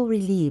so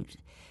relieved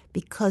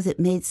because it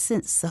made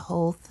sense, the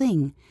whole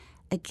thing.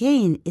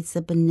 Again, it's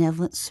a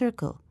benevolent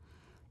circle.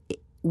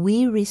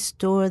 We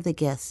restore the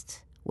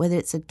guest, whether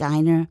it's a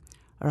diner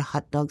or a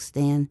hot dog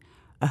stand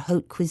or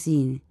haute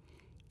cuisine.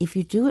 If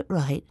you do it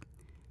right,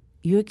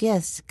 your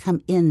guests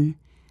come in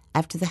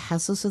after the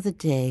hassles of the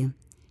day,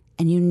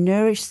 and you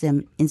nourish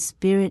them in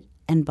spirit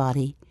and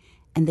body,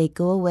 and they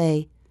go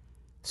away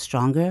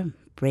stronger,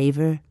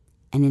 braver,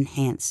 and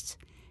enhanced.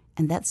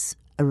 And that's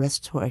a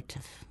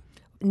restorative.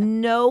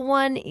 No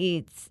one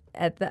eats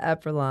at the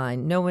upper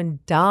line. No one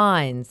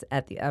dines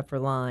at the upper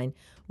line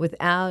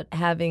without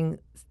having,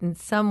 in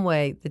some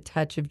way, the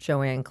touch of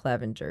Joanne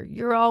Clevenger.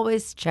 You're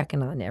always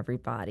checking on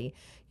everybody.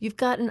 You've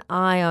got an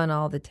eye on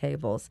all the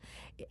tables.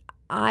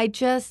 I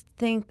just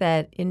think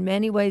that in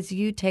many ways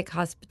you take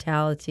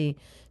hospitality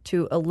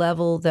to a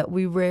level that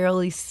we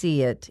rarely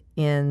see it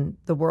in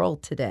the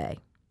world today.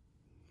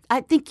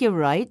 I think you're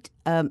right,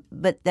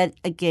 but that,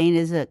 again,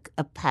 is a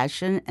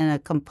passion and a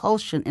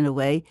compulsion in a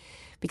way,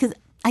 because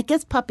I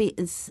guess, Poppy,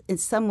 in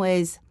some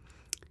ways,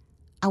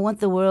 I want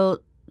the world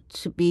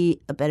to be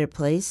a better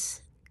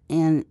place,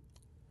 and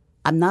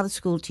I'm not a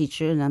school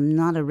teacher, and I'm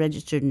not a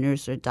registered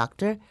nurse or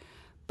doctor,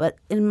 but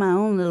in my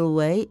own little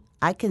way,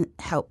 I can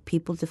help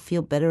people to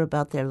feel better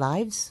about their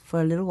lives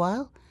for a little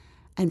while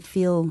and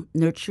feel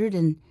nurtured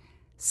and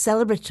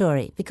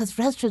celebratory, because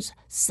restaurants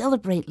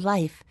celebrate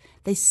life.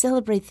 They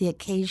celebrate the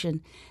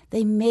occasion.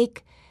 They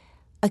make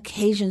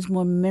occasions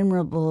more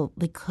memorable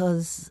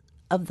because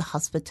of the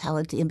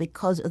hospitality and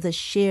because of the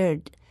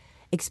shared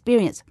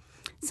experience.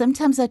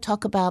 Sometimes I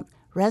talk about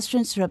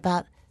restaurants are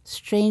about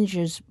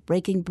strangers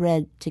breaking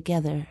bread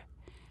together.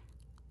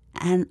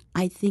 And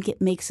I think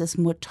it makes us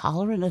more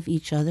tolerant of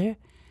each other.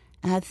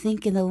 And I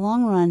think in the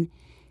long run,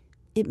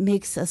 it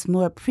makes us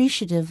more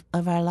appreciative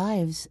of our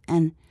lives.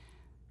 And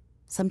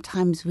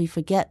sometimes we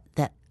forget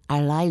that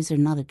our lives are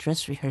not a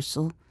dress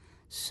rehearsal.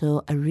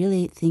 So I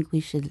really think we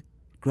should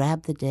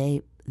grab the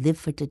day, live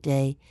for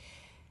today,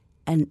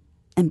 and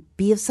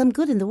be of some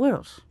good in the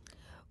world.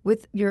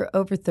 With your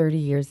over 30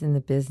 years in the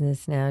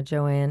business now,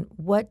 Joanne,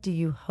 what do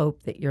you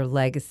hope that your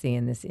legacy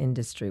in this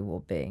industry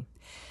will be?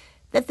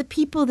 That the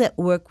people that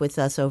work with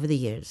us over the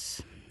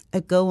years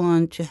go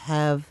on to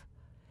have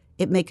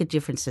it make a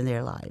difference in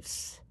their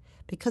lives.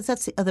 Because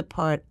that's the other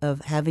part of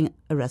having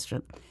a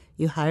restaurant.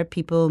 You hire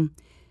people,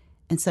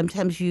 and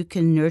sometimes you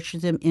can nurture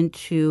them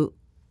into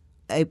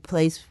a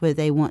place where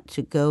they want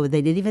to go.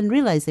 They didn't even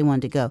realize they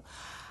wanted to go.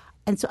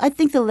 And so I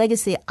think the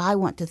legacy I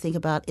want to think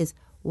about is,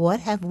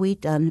 what have we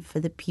done for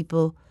the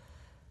people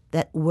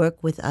that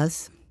work with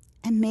us?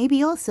 And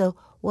maybe also,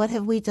 what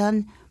have we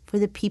done for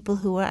the people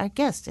who are our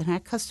guests and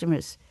our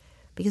customers?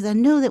 Because I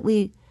know that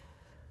we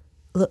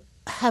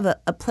have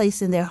a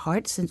place in their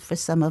hearts, and for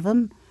some of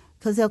them,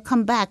 because they'll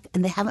come back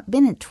and they haven't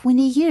been in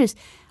 20 years.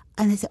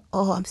 And they say,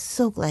 oh, I'm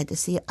so glad to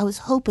see you. I was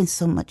hoping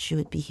so much you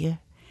would be here.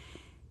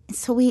 And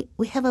so we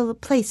have a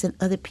place in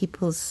other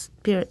people's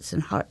spirits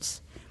and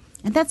hearts.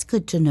 And that's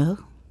good to know.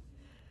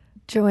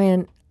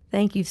 Joanne,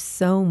 thank you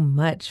so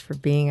much for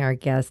being our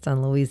guest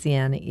on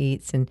Louisiana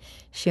Eats and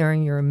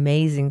sharing your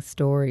amazing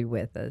story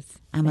with us.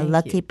 I'm a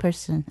lucky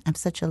person. I'm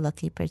such a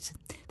lucky person.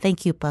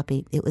 Thank you,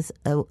 Puppy. It was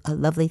a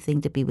lovely thing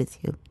to be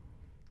with you.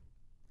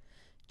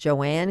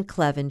 Joanne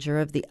Clevenger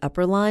of the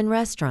Upper Line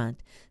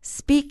Restaurant,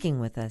 speaking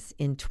with us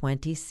in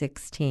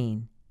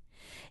 2016.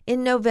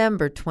 In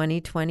November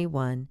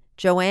 2021,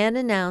 Joanne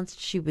announced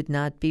she would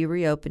not be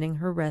reopening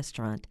her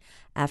restaurant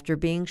after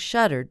being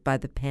shuttered by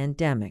the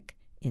pandemic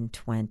in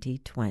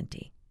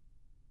 2020.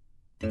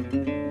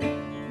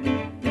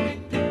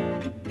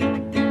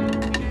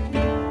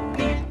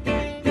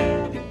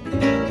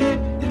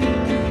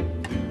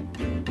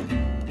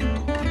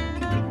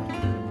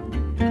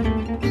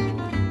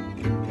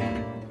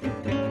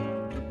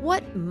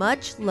 What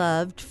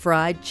much-loved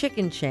fried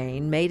chicken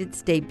chain made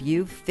its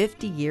debut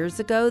 50 years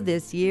ago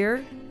this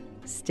year?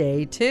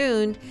 Stay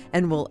tuned,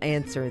 and we'll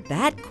answer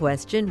that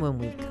question when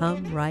we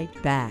come right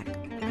back.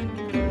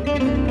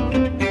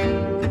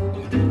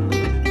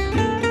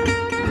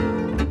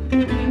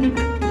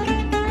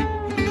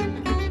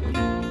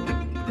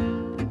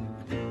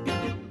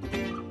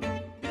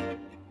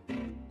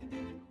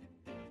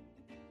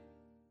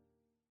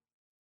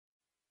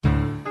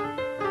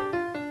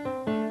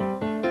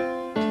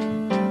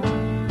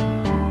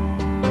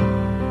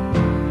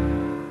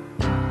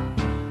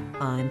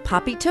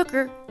 Poppy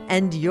Tooker,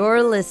 and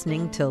you're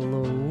listening to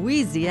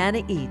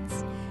Louisiana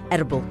Eats,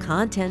 edible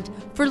content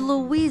for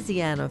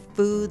Louisiana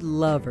food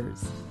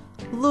lovers.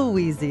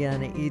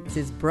 Louisiana Eats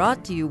is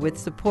brought to you with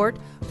support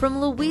from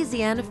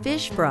Louisiana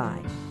Fish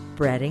Fry,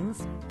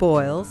 breadings,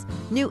 boils,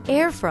 new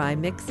air fry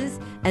mixes,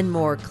 and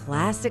more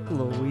classic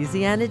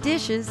Louisiana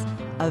dishes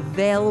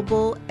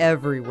available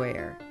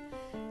everywhere.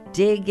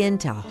 Dig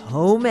into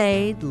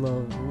homemade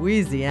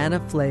Louisiana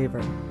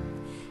flavor.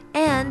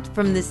 And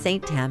from the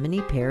St.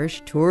 Tammany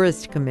Parish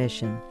Tourist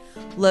Commission,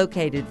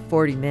 located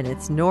 40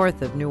 minutes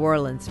north of New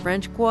Orleans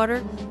French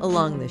Quarter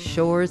along the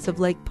shores of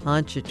Lake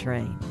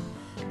Pontchartrain.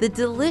 The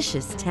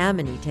delicious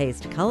Tammany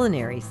Taste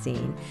culinary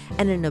scene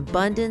and an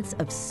abundance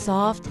of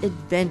soft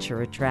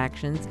adventure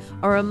attractions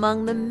are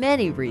among the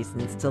many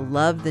reasons to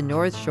love the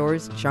North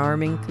Shore's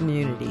charming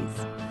communities.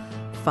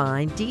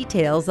 Find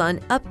details on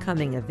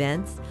upcoming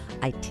events,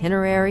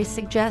 itinerary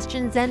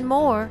suggestions, and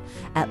more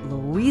at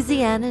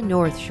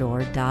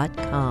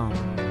louisiananorthshore.com.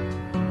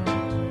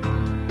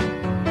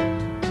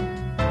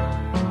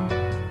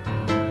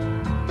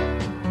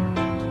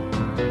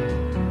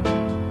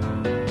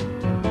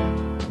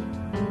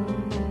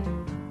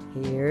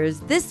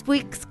 Here's this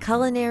week's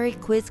culinary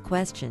quiz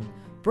question,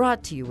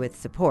 brought to you with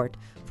support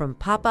from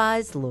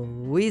Popeye's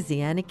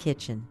Louisiana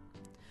Kitchen.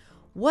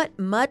 What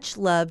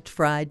much-loved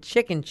fried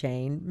chicken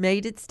chain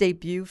made its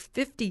debut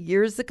 50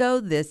 years ago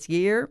this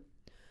year?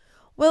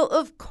 Well,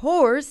 of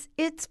course,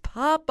 it's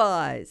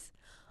Popeyes.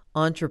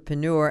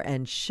 Entrepreneur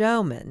and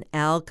showman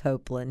Al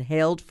Copeland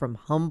hailed from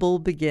humble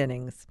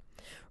beginnings.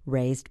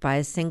 Raised by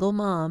a single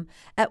mom,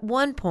 at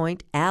one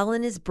point Al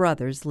and his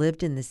brothers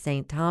lived in the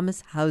St.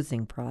 Thomas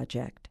housing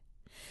project.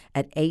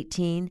 At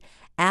 18,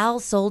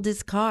 Al sold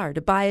his car to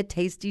buy a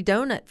Tasty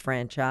Donut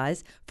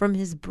franchise from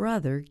his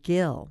brother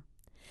Gil.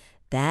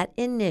 That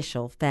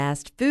initial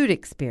fast food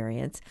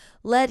experience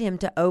led him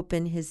to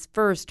open his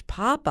first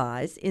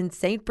Popeyes in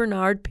St.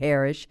 Bernard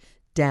Parish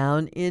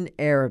down in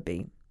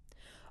Araby.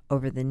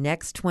 Over the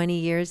next 20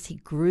 years, he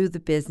grew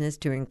the business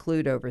to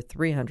include over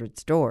 300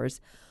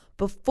 stores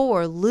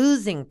before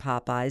losing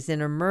Popeyes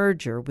in a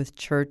merger with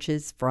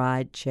Church's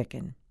Fried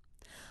Chicken.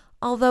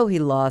 Although he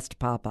lost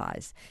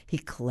Popeyes, he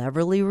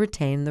cleverly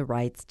retained the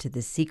rights to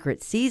the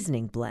secret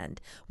seasoning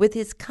blend with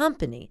his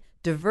company,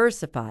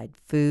 diversified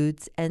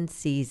foods and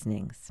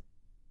seasonings.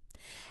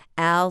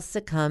 Al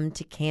succumbed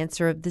to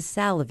cancer of the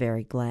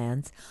salivary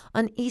glands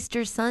on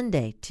Easter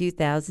Sunday,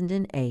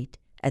 2008,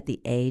 at the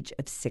age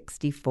of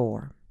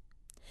 64.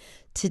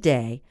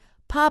 Today,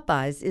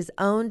 Popeyes is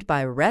owned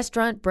by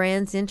Restaurant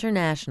Brands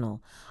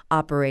International,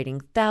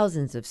 operating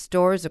thousands of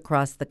stores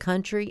across the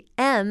country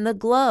and the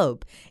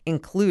globe,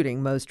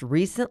 including most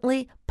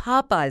recently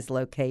Popeyes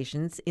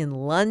locations in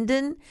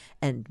London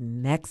and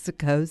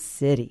Mexico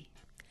City.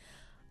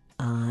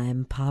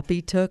 I'm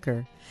Poppy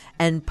Tooker,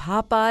 and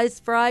Popeye's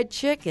fried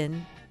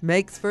chicken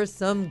makes for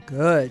some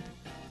good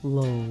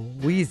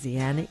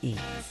Louisiana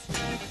Eats.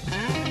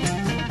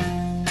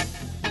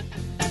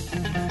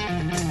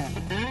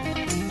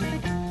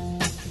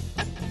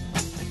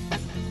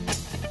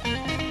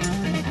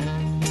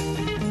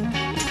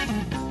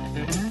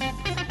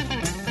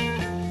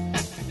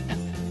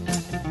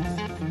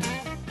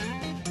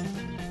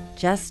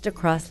 Just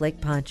across Lake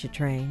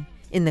Pontchartrain,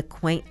 in the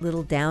quaint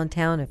little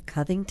downtown of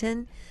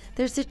Covington,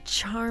 there's a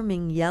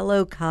charming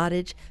yellow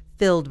cottage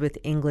filled with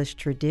English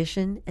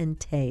tradition and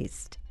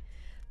taste.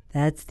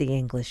 That's the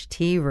English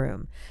Tea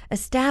Room,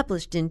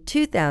 established in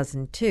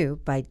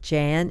 2002 by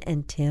Jan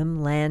and Tim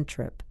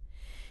Lantrip.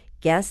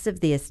 Guests of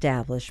the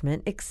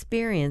establishment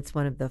experience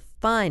one of the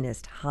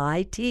finest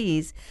high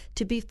teas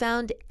to be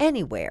found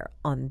anywhere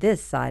on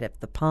this side of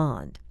the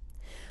pond.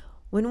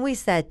 When we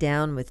sat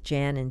down with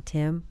Jan and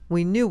Tim,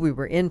 we knew we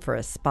were in for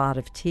a spot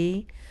of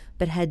tea,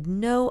 but had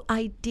no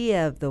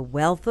idea of the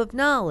wealth of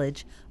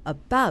knowledge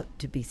about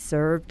to be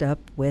served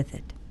up with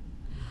it.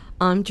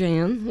 I'm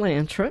Jan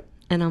Lantrip,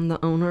 and I'm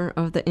the owner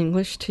of the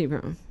English Tea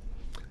Room.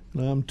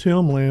 And I'm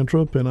Tim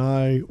Lantrip, and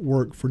I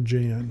work for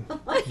Jan.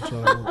 That's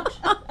how it works.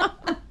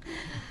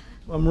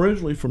 I'm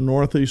originally from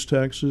Northeast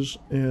Texas,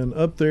 and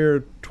up there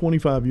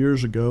 25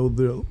 years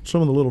ago,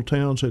 some of the little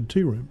towns had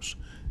tea rooms,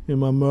 and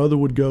my mother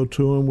would go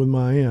to them with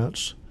my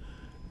aunts.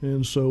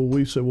 And so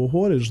we said, well,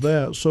 what is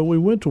that? So we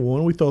went to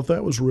one. We thought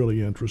that was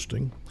really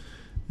interesting.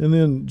 And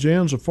then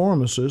Jan's a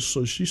pharmacist,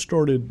 so she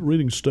started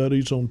reading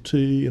studies on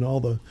tea and all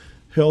the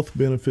health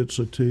benefits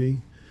of tea.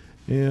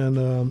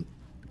 And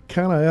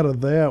kind of out of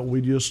that,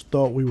 we just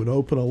thought we would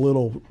open a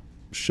little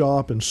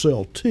shop and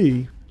sell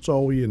tea. That's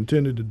all we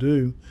intended to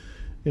do.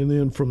 And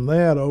then from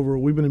that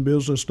we've been in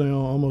business now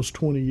almost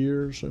 20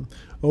 years. And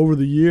over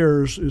the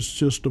years, it's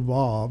just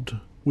evolved.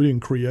 We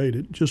didn't create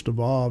it, just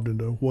evolved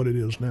into what it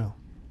is now.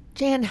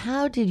 Jan,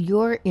 how did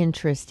your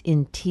interest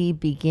in tea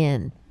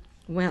begin?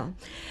 Well,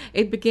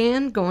 it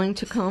began going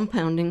to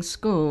compounding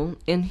school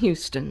in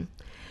Houston.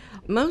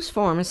 Most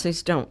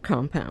pharmacies don't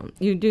compound.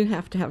 You do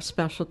have to have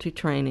specialty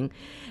training.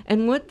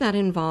 And what that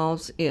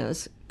involves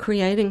is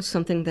creating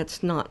something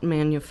that's not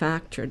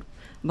manufactured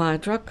by a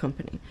drug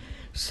company.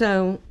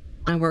 So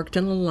I worked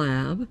in a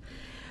lab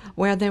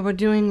where they were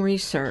doing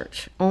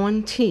research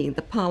on tea,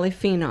 the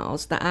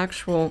polyphenols, the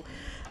actual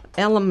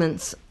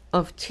elements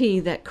of tea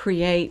that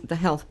create the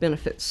health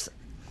benefits.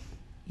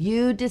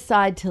 You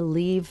decide to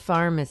leave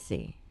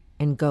pharmacy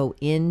and go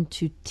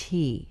into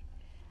tea.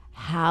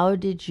 How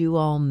did you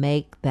all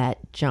make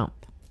that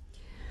jump?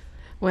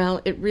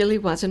 Well, it really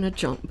wasn't a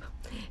jump.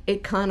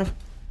 It kind of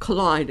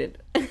collided.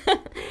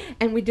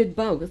 And we did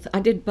both. I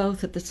did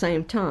both at the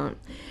same time.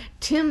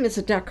 Tim is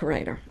a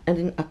decorator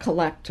and a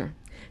collector.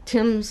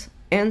 Tim's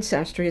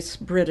ancestry is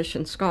British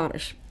and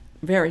Scottish,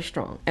 very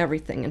strong.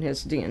 Everything in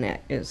his DNA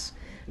is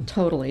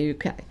totally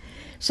UK.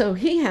 So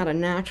he had a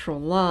natural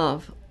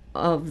love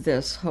of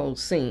this whole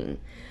scene.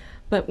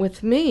 But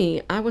with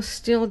me, I was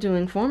still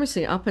doing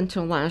pharmacy up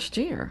until last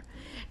year.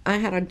 I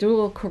had a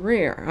dual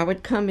career. I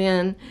would come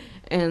in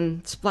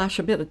and splash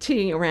a bit of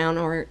tea around,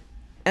 or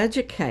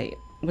educate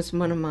was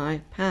one of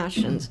my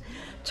passions.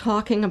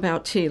 Talking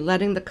about tea,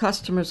 letting the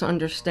customers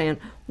understand,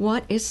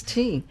 what is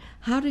tea?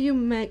 How do you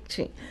make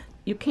tea?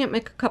 You can't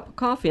make a cup of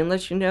coffee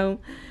unless you know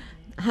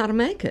how to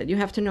make it. You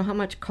have to know how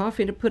much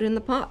coffee to put in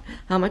the pot,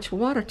 how much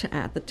water to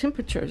add. The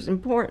temperature is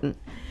important.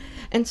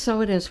 And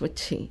so it is with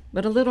tea,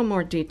 but a little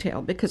more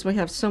detail because we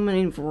have so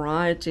many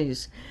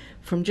varieties,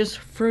 from just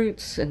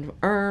fruits and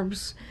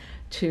herbs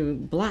to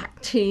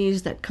black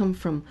teas that come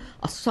from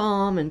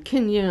Assam and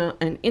Kenya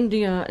and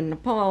India and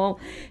Nepal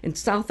and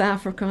South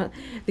Africa,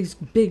 these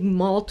big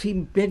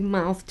malty, big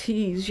mouth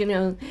teas,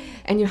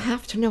 and you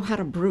have to know how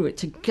to brew it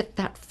to get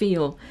that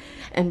feel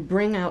and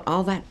bring out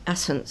all that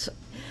essence.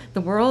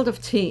 The world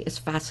of tea is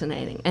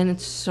fascinating, and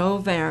it's so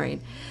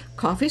varied.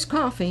 Coffee's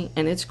coffee,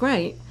 and it's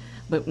great,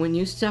 but when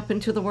you step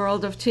into the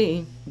world of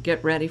tea,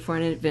 get ready for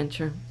an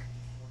adventure.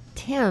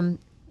 Tim,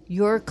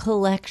 your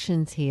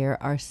collections here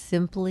are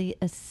simply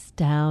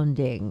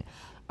astounding.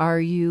 Are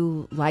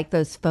you like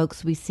those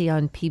folks we see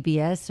on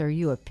PBS? Are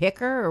you a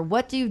picker, or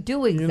what do you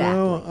do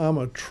exactly? I'm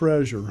a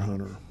treasure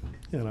hunter,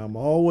 and I'm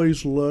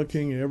always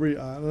looking.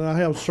 And I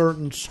have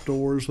certain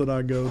stores that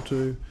I go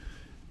to.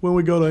 When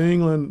we go to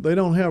England, they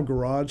don't have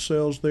garage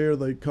sales there.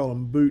 They call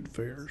them boot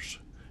fairs.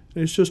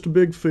 And it's just a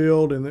big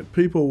field, and that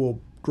people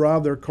will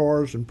drive their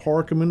cars and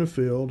park them in the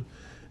field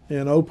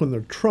and open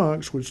their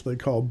trunks, which they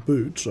call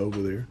boots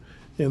over there,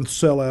 and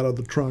sell out of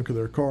the trunk of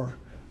their car.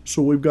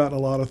 So we've gotten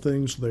a lot of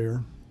things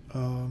there.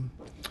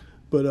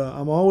 But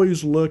I'm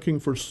always looking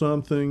for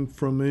something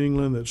from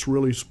England that's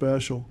really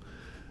special.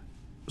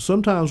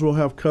 Sometimes we'll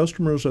have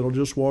customers that'll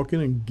just walk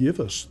in and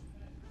give us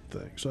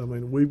things. I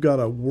mean, we've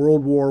got a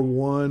World War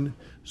I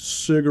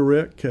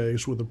cigarette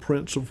case with the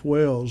Prince of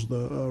Wales,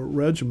 the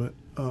regiment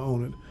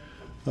on it.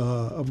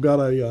 I've got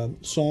a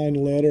signed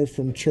letter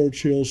from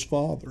Churchill's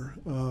father.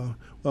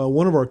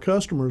 One of our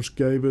customers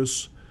gave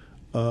us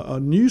a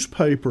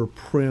newspaper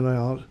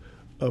printout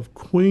of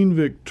Queen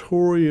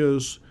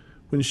Victoria's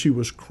when she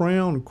was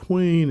crowned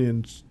queen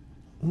in,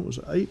 what was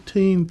it,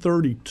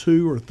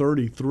 1832 or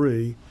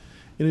 33,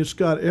 and it's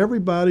got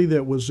everybody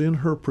that was in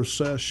her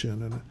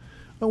procession,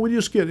 and we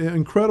just get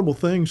incredible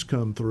things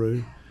come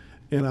through,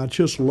 and I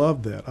just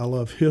love that. I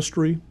love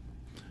history,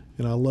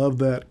 and I love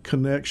that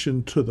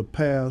connection to the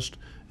past.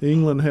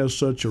 England has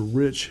such a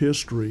rich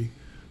history,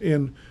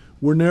 and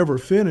we're never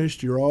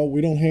finished. We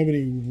don't have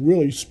any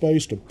really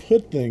space to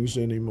put things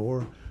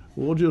anymore.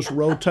 We'll just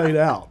rotate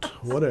out,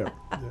 whatever.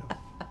 Yeah.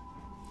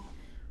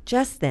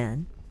 Just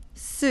then,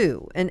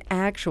 Sue, an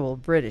actual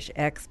British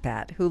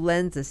expat who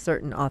lends a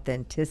certain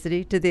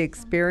authenticity to the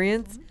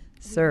experience,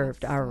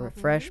 served our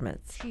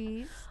refreshments.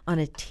 On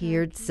a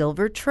tiered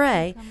silver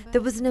tray,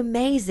 there was an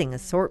amazing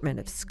assortment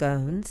of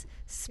scones,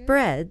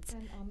 spreads,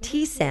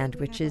 tea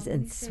sandwiches,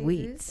 and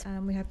sweets.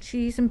 We have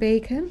cheese and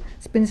bacon,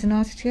 spinach and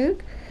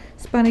artichoke,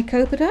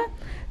 spanakopita.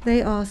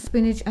 They are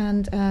spinach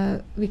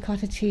and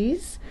ricotta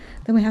cheese.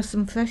 Then we have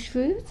some fresh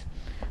fruit.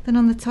 Then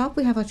on the top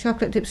we have our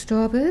chocolate dipped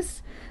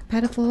strawberries,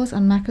 pedifors,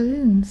 and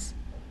macaroons.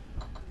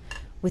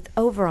 With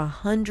over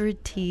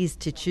 100 teas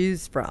to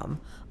choose from,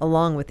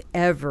 along with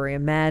every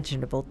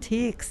imaginable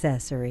tea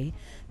accessory,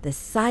 the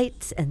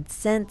sights and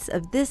scents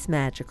of this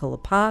magical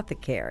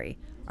apothecary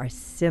are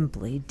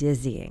simply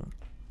dizzying.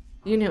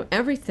 You know,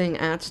 everything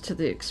adds to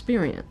the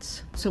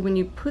experience. So when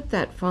you put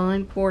that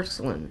fine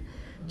porcelain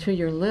to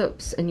your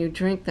lips and you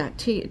drink that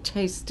tea, it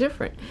tastes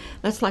different.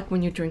 That's like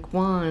when you drink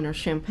wine or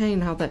champagne,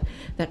 how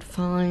that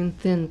fine,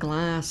 thin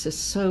glass is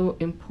so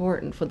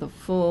important for the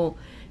full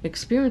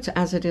experience,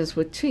 as it is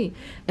with tea.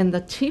 And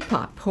the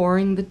teapot,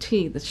 pouring the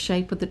tea, the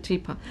shape of the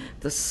teapot,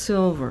 the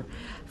silver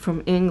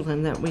from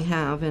England that we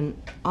have, and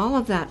all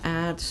of that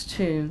adds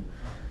to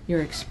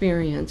your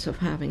experience of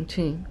having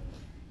tea.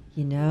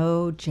 You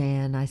know,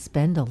 Jan, I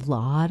spend a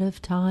lot of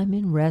time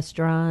in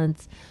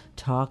restaurants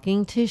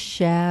talking to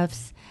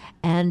chefs,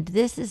 and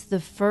this is the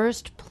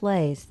first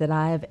place that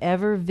I have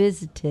ever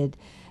visited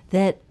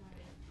that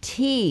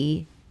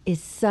tea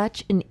is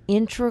such an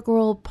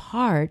integral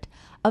part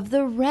of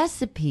the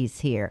recipes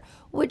here.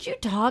 Would you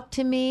talk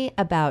to me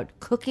about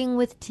cooking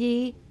with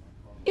tea?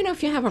 You know,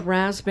 if you have a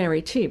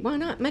raspberry tea, why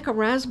not make a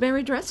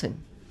raspberry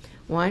dressing?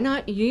 Why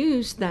not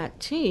use that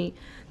tea,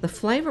 the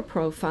flavor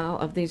profile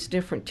of these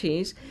different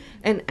teas,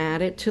 and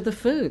add it to the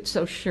food?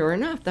 So sure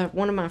enough, that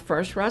one of my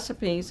first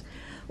recipes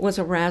was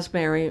a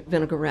raspberry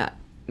vinaigrette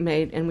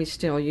made, and we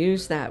still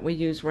use that. We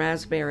use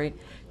raspberry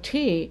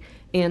tea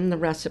in the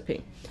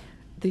recipe.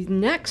 The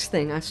next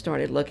thing I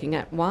started looking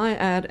at, why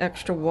add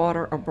extra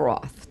water or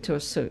broth to a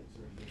soup?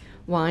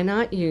 Why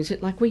not use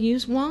it like we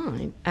use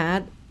wine?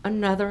 Add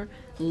another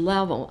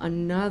level,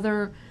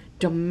 another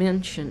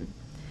dimension.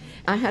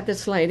 I had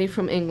this lady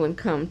from England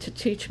come to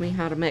teach me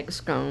how to make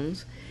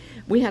scones.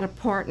 We had a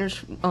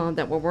partners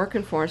that were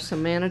working for us,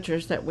 some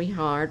managers that we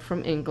hired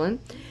from England,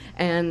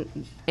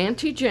 and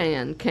Auntie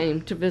Jan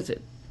came to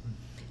visit.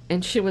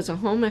 And she was a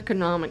home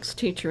economics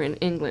teacher in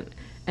England.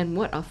 And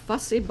what a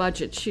fussy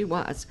budget she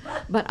was.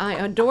 But I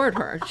adored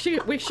her.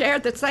 We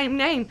shared the same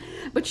name,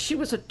 but she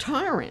was a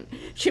tyrant.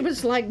 She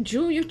was like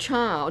Julia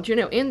Child, you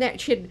know, in that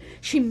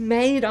she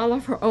made all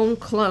of her own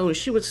clothes.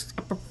 She was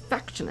a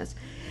perfectionist.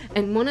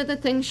 And one of the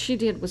things she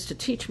did was to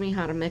teach me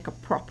how to make a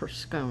proper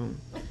scone.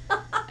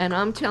 And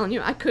I'm telling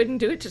you, I couldn't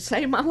do it to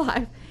save my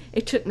life.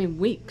 It took me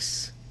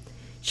weeks.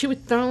 She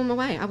would throw them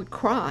away. I would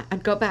cry.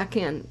 I'd go back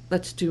in.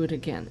 Let's do it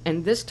again.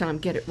 And this time,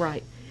 get it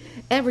right.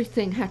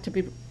 Everything had to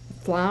be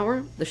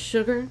flour, the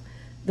sugar,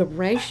 the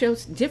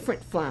ratios,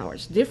 different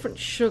flours, different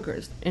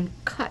sugars, and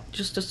cut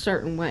just a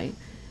certain way.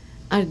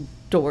 I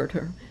adored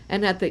her.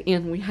 And at the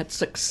end, we had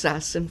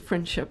success and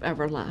friendship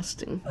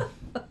everlasting.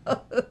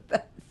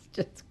 That's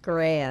just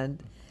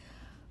grand.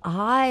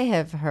 I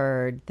have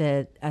heard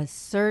that a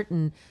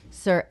certain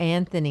Sir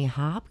Anthony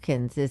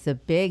Hopkins is a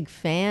big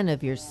fan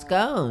of your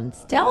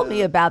scones. Tell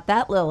me about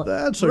that little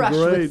That's a brush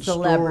great with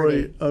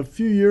celebrity. story. A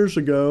few years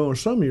ago, or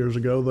some years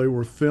ago, they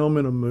were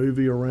filming a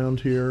movie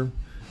around here,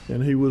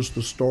 and he was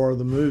the star of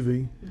the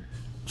movie.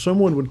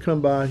 Someone would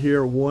come by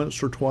here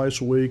once or twice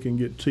a week and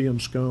get tea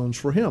and scones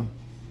for him,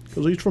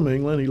 because he's from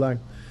England.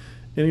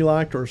 He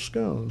liked our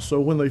scones.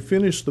 So when they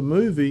finished the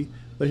movie,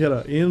 they had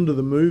an end of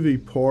the movie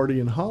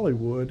party in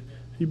Hollywood.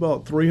 He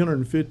bought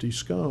 350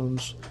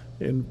 scones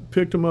and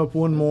picked them up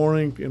one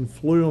morning and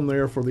flew them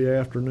there for the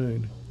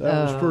afternoon.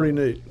 That was pretty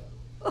neat.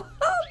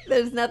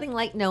 There's nothing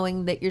like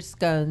knowing that your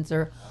scones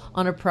are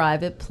on a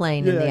private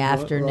plane in the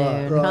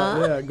afternoon, right,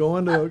 huh? Yeah,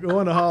 going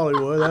to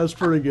Hollywood. That's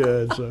pretty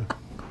good. So.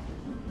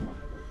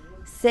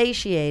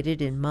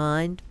 Satiated in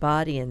mind,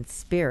 body, and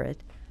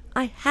spirit,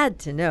 I had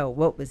to know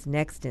what was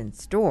next in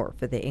store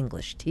for the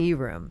English Tea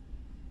Room.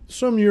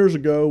 Some years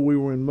ago, we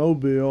were in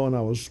Mobile, and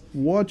I was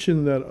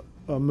watching that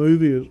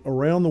movie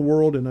Around the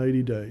World in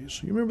 80 Days.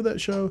 You remember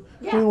that show?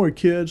 Yeah. When we were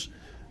kids,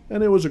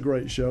 and it was a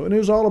great show. And it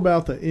was all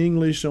about the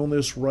English on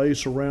this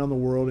race around the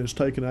world, and it's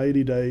taken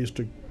 80 days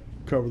to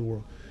cover the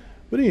world.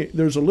 But anyway,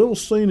 there's a little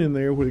scene in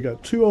there where you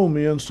got two old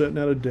men sitting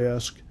at a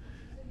desk,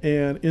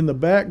 and in the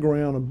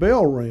background, a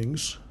bell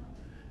rings,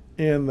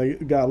 and the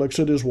guy looks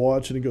at his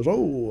watch, and he goes,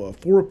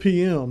 4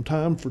 p.m.,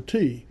 time for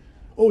tea.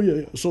 Oh,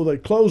 yeah. So they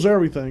close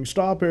everything,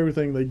 stop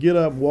everything. They get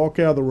up, walk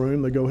out of the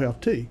room, they go have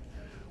tea.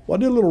 Well, I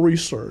did a little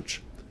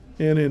research,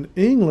 and in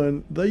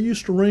England, they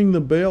used to ring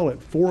the bell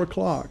at 4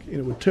 o'clock, and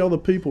it would tell the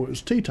people it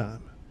was tea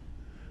time.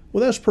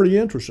 Well, that's pretty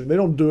interesting. They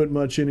don't do it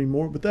much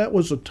anymore, but that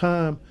was a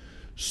time.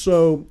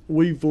 So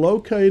we've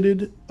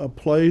located a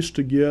place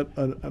to get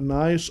a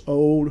nice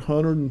old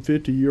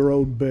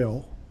 150-year-old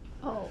bell.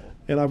 Oh.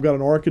 And I've got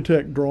an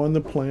architect drawing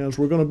the plans.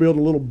 We're going to build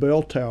a little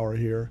bell tower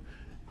here,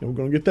 and we're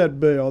going to get that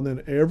bell. And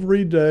then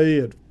every day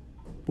at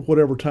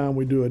whatever time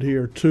we do it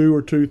here, 2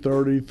 or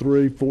 2:30,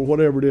 3, 4,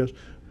 whatever it is,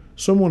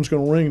 someone's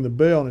going to ring the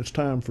bell, and it's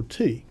time for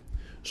tea.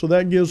 So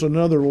that gives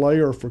another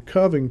layer for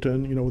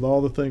Covington, with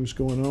all the things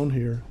going on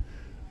here.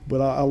 But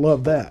I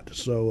love that.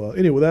 So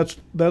anyway,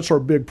 that's our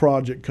big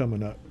project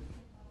coming up.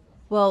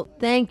 Well,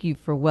 thank you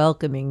for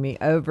welcoming me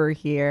over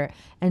here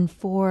and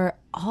for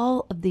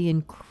all of the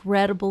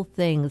incredible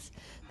things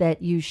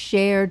that you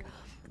shared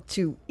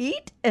to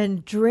eat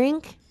and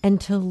drink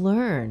and to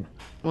learn.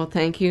 Well,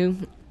 thank you.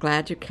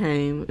 Glad you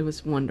came. It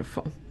was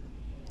wonderful.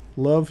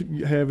 Love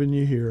having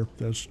you here.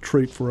 That's a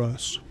treat for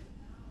us.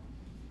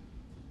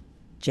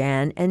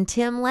 Jan and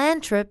Tim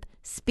Lantrip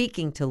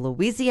speaking to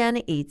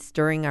Louisiana Eats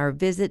during our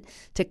visit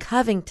to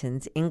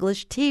Covington's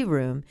English Tea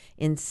Room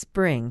in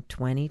spring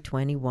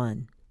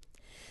 2021.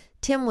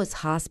 Tim was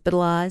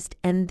hospitalized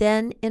and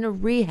then in a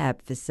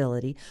rehab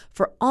facility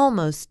for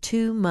almost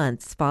 2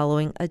 months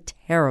following a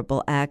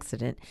terrible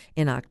accident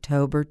in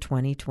October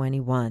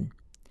 2021.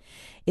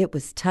 It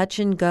was touch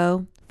and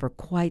go for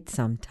quite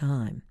some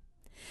time.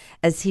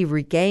 As he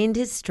regained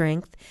his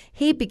strength,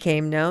 he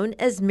became known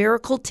as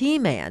Miracle Tea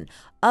Man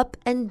up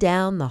and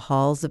down the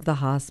halls of the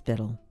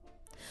hospital.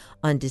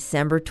 On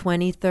December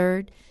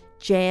 23rd,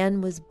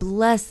 Jan was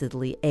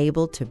blessedly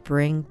able to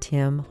bring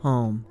Tim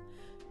home.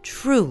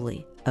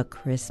 Truly a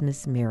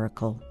Christmas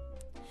miracle.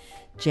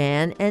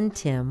 Jan and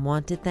Tim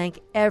want to thank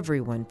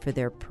everyone for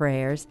their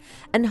prayers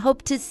and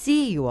hope to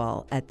see you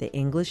all at the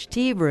English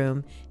Tea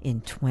Room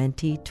in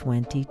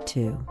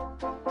 2022.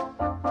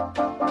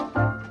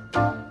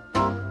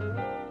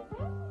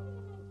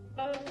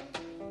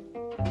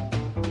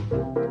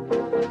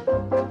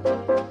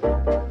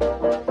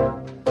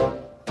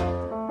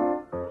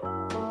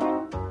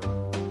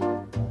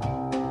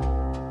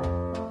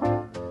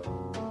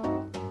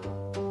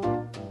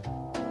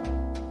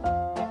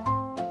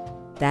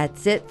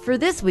 That's it for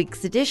this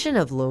week's edition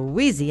of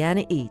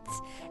Louisiana Eats,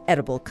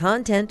 edible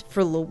content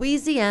for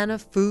Louisiana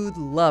food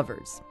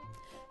lovers.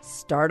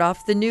 Start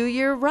off the new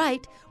year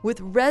right with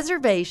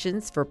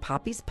reservations for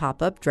Poppy's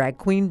Pop-Up Drag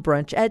Queen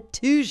Brunch at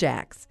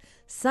Tujague's,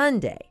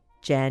 Sunday,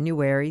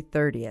 January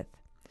 30th.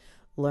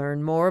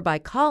 Learn more by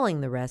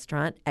calling the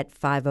restaurant at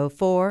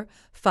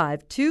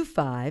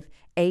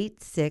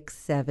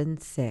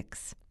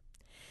 504-525-8676.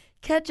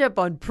 Catch up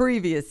on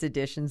previous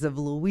editions of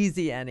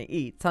Louisiana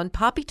Eats on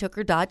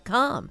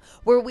PoppyTooker.com,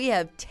 where we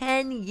have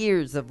 10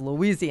 years of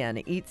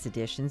Louisiana Eats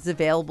editions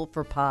available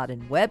for pod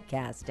and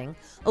webcasting,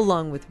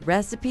 along with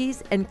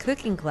recipes and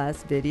cooking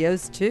class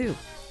videos, too.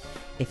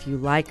 If you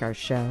like our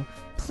show,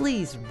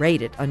 please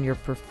rate it on your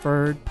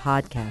preferred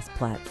podcast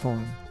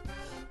platform.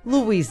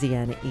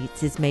 Louisiana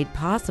Eats is made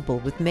possible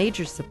with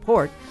major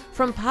support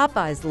from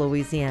Popeye's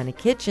Louisiana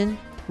Kitchen,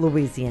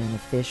 Louisiana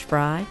Fish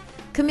Fry,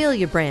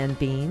 Camellia Brand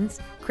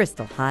Beans,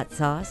 Crystal Hot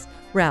Sauce,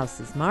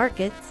 Rouse's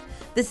Markets,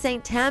 the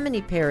St.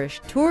 Tammany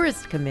Parish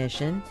Tourist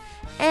Commission,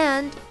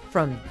 and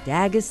from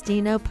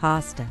D'Agostino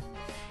Pasta.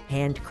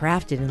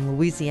 Handcrafted in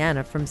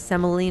Louisiana from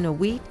semolina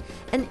wheat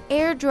and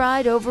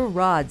air-dried over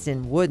rods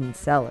in wooden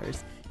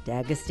cellars,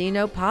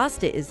 D'Agostino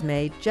Pasta is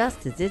made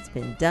just as it's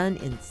been done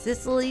in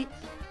Sicily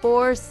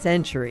for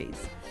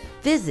centuries.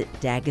 Visit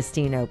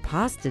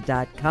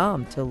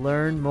D'AgostinoPasta.com to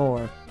learn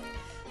more.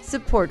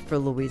 Support for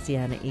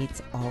Louisiana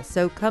Eats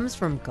also comes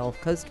from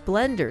Gulf Coast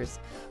Blenders.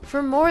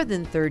 For more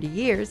than 30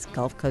 years,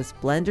 Gulf Coast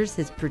Blenders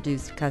has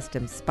produced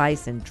custom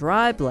spice and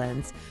dry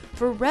blends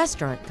for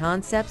restaurant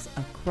concepts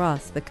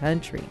across the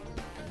country.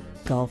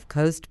 Gulf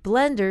Coast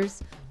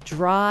Blenders,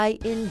 dry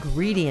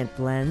ingredient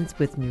blends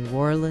with New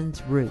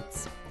Orleans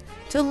roots.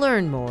 To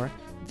learn more,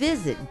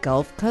 visit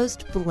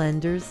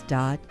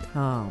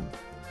GulfCoastBlenders.com.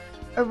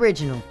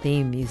 Original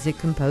theme music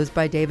composed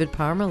by David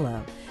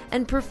Parmelo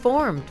and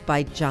performed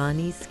by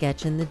Johnny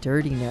Sketch and the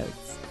Dirty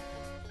Notes.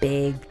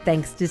 Big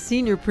thanks to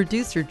senior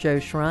producer Joe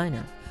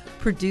Schreiner,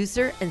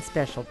 producer and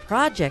special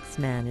projects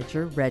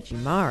manager Reggie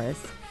Morris,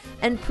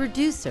 and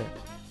producer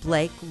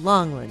Blake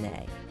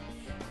Longlinay.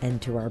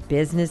 and to our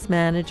business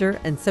manager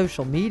and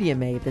social media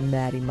maven,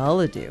 Maddie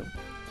Mullidew.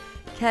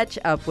 Catch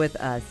up with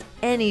us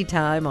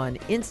anytime on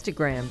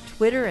Instagram,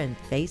 Twitter, and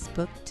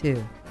Facebook,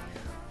 too.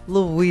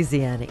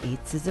 Louisiana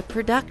Eats is a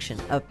production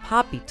of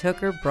Poppy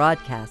Tooker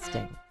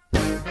Broadcasting.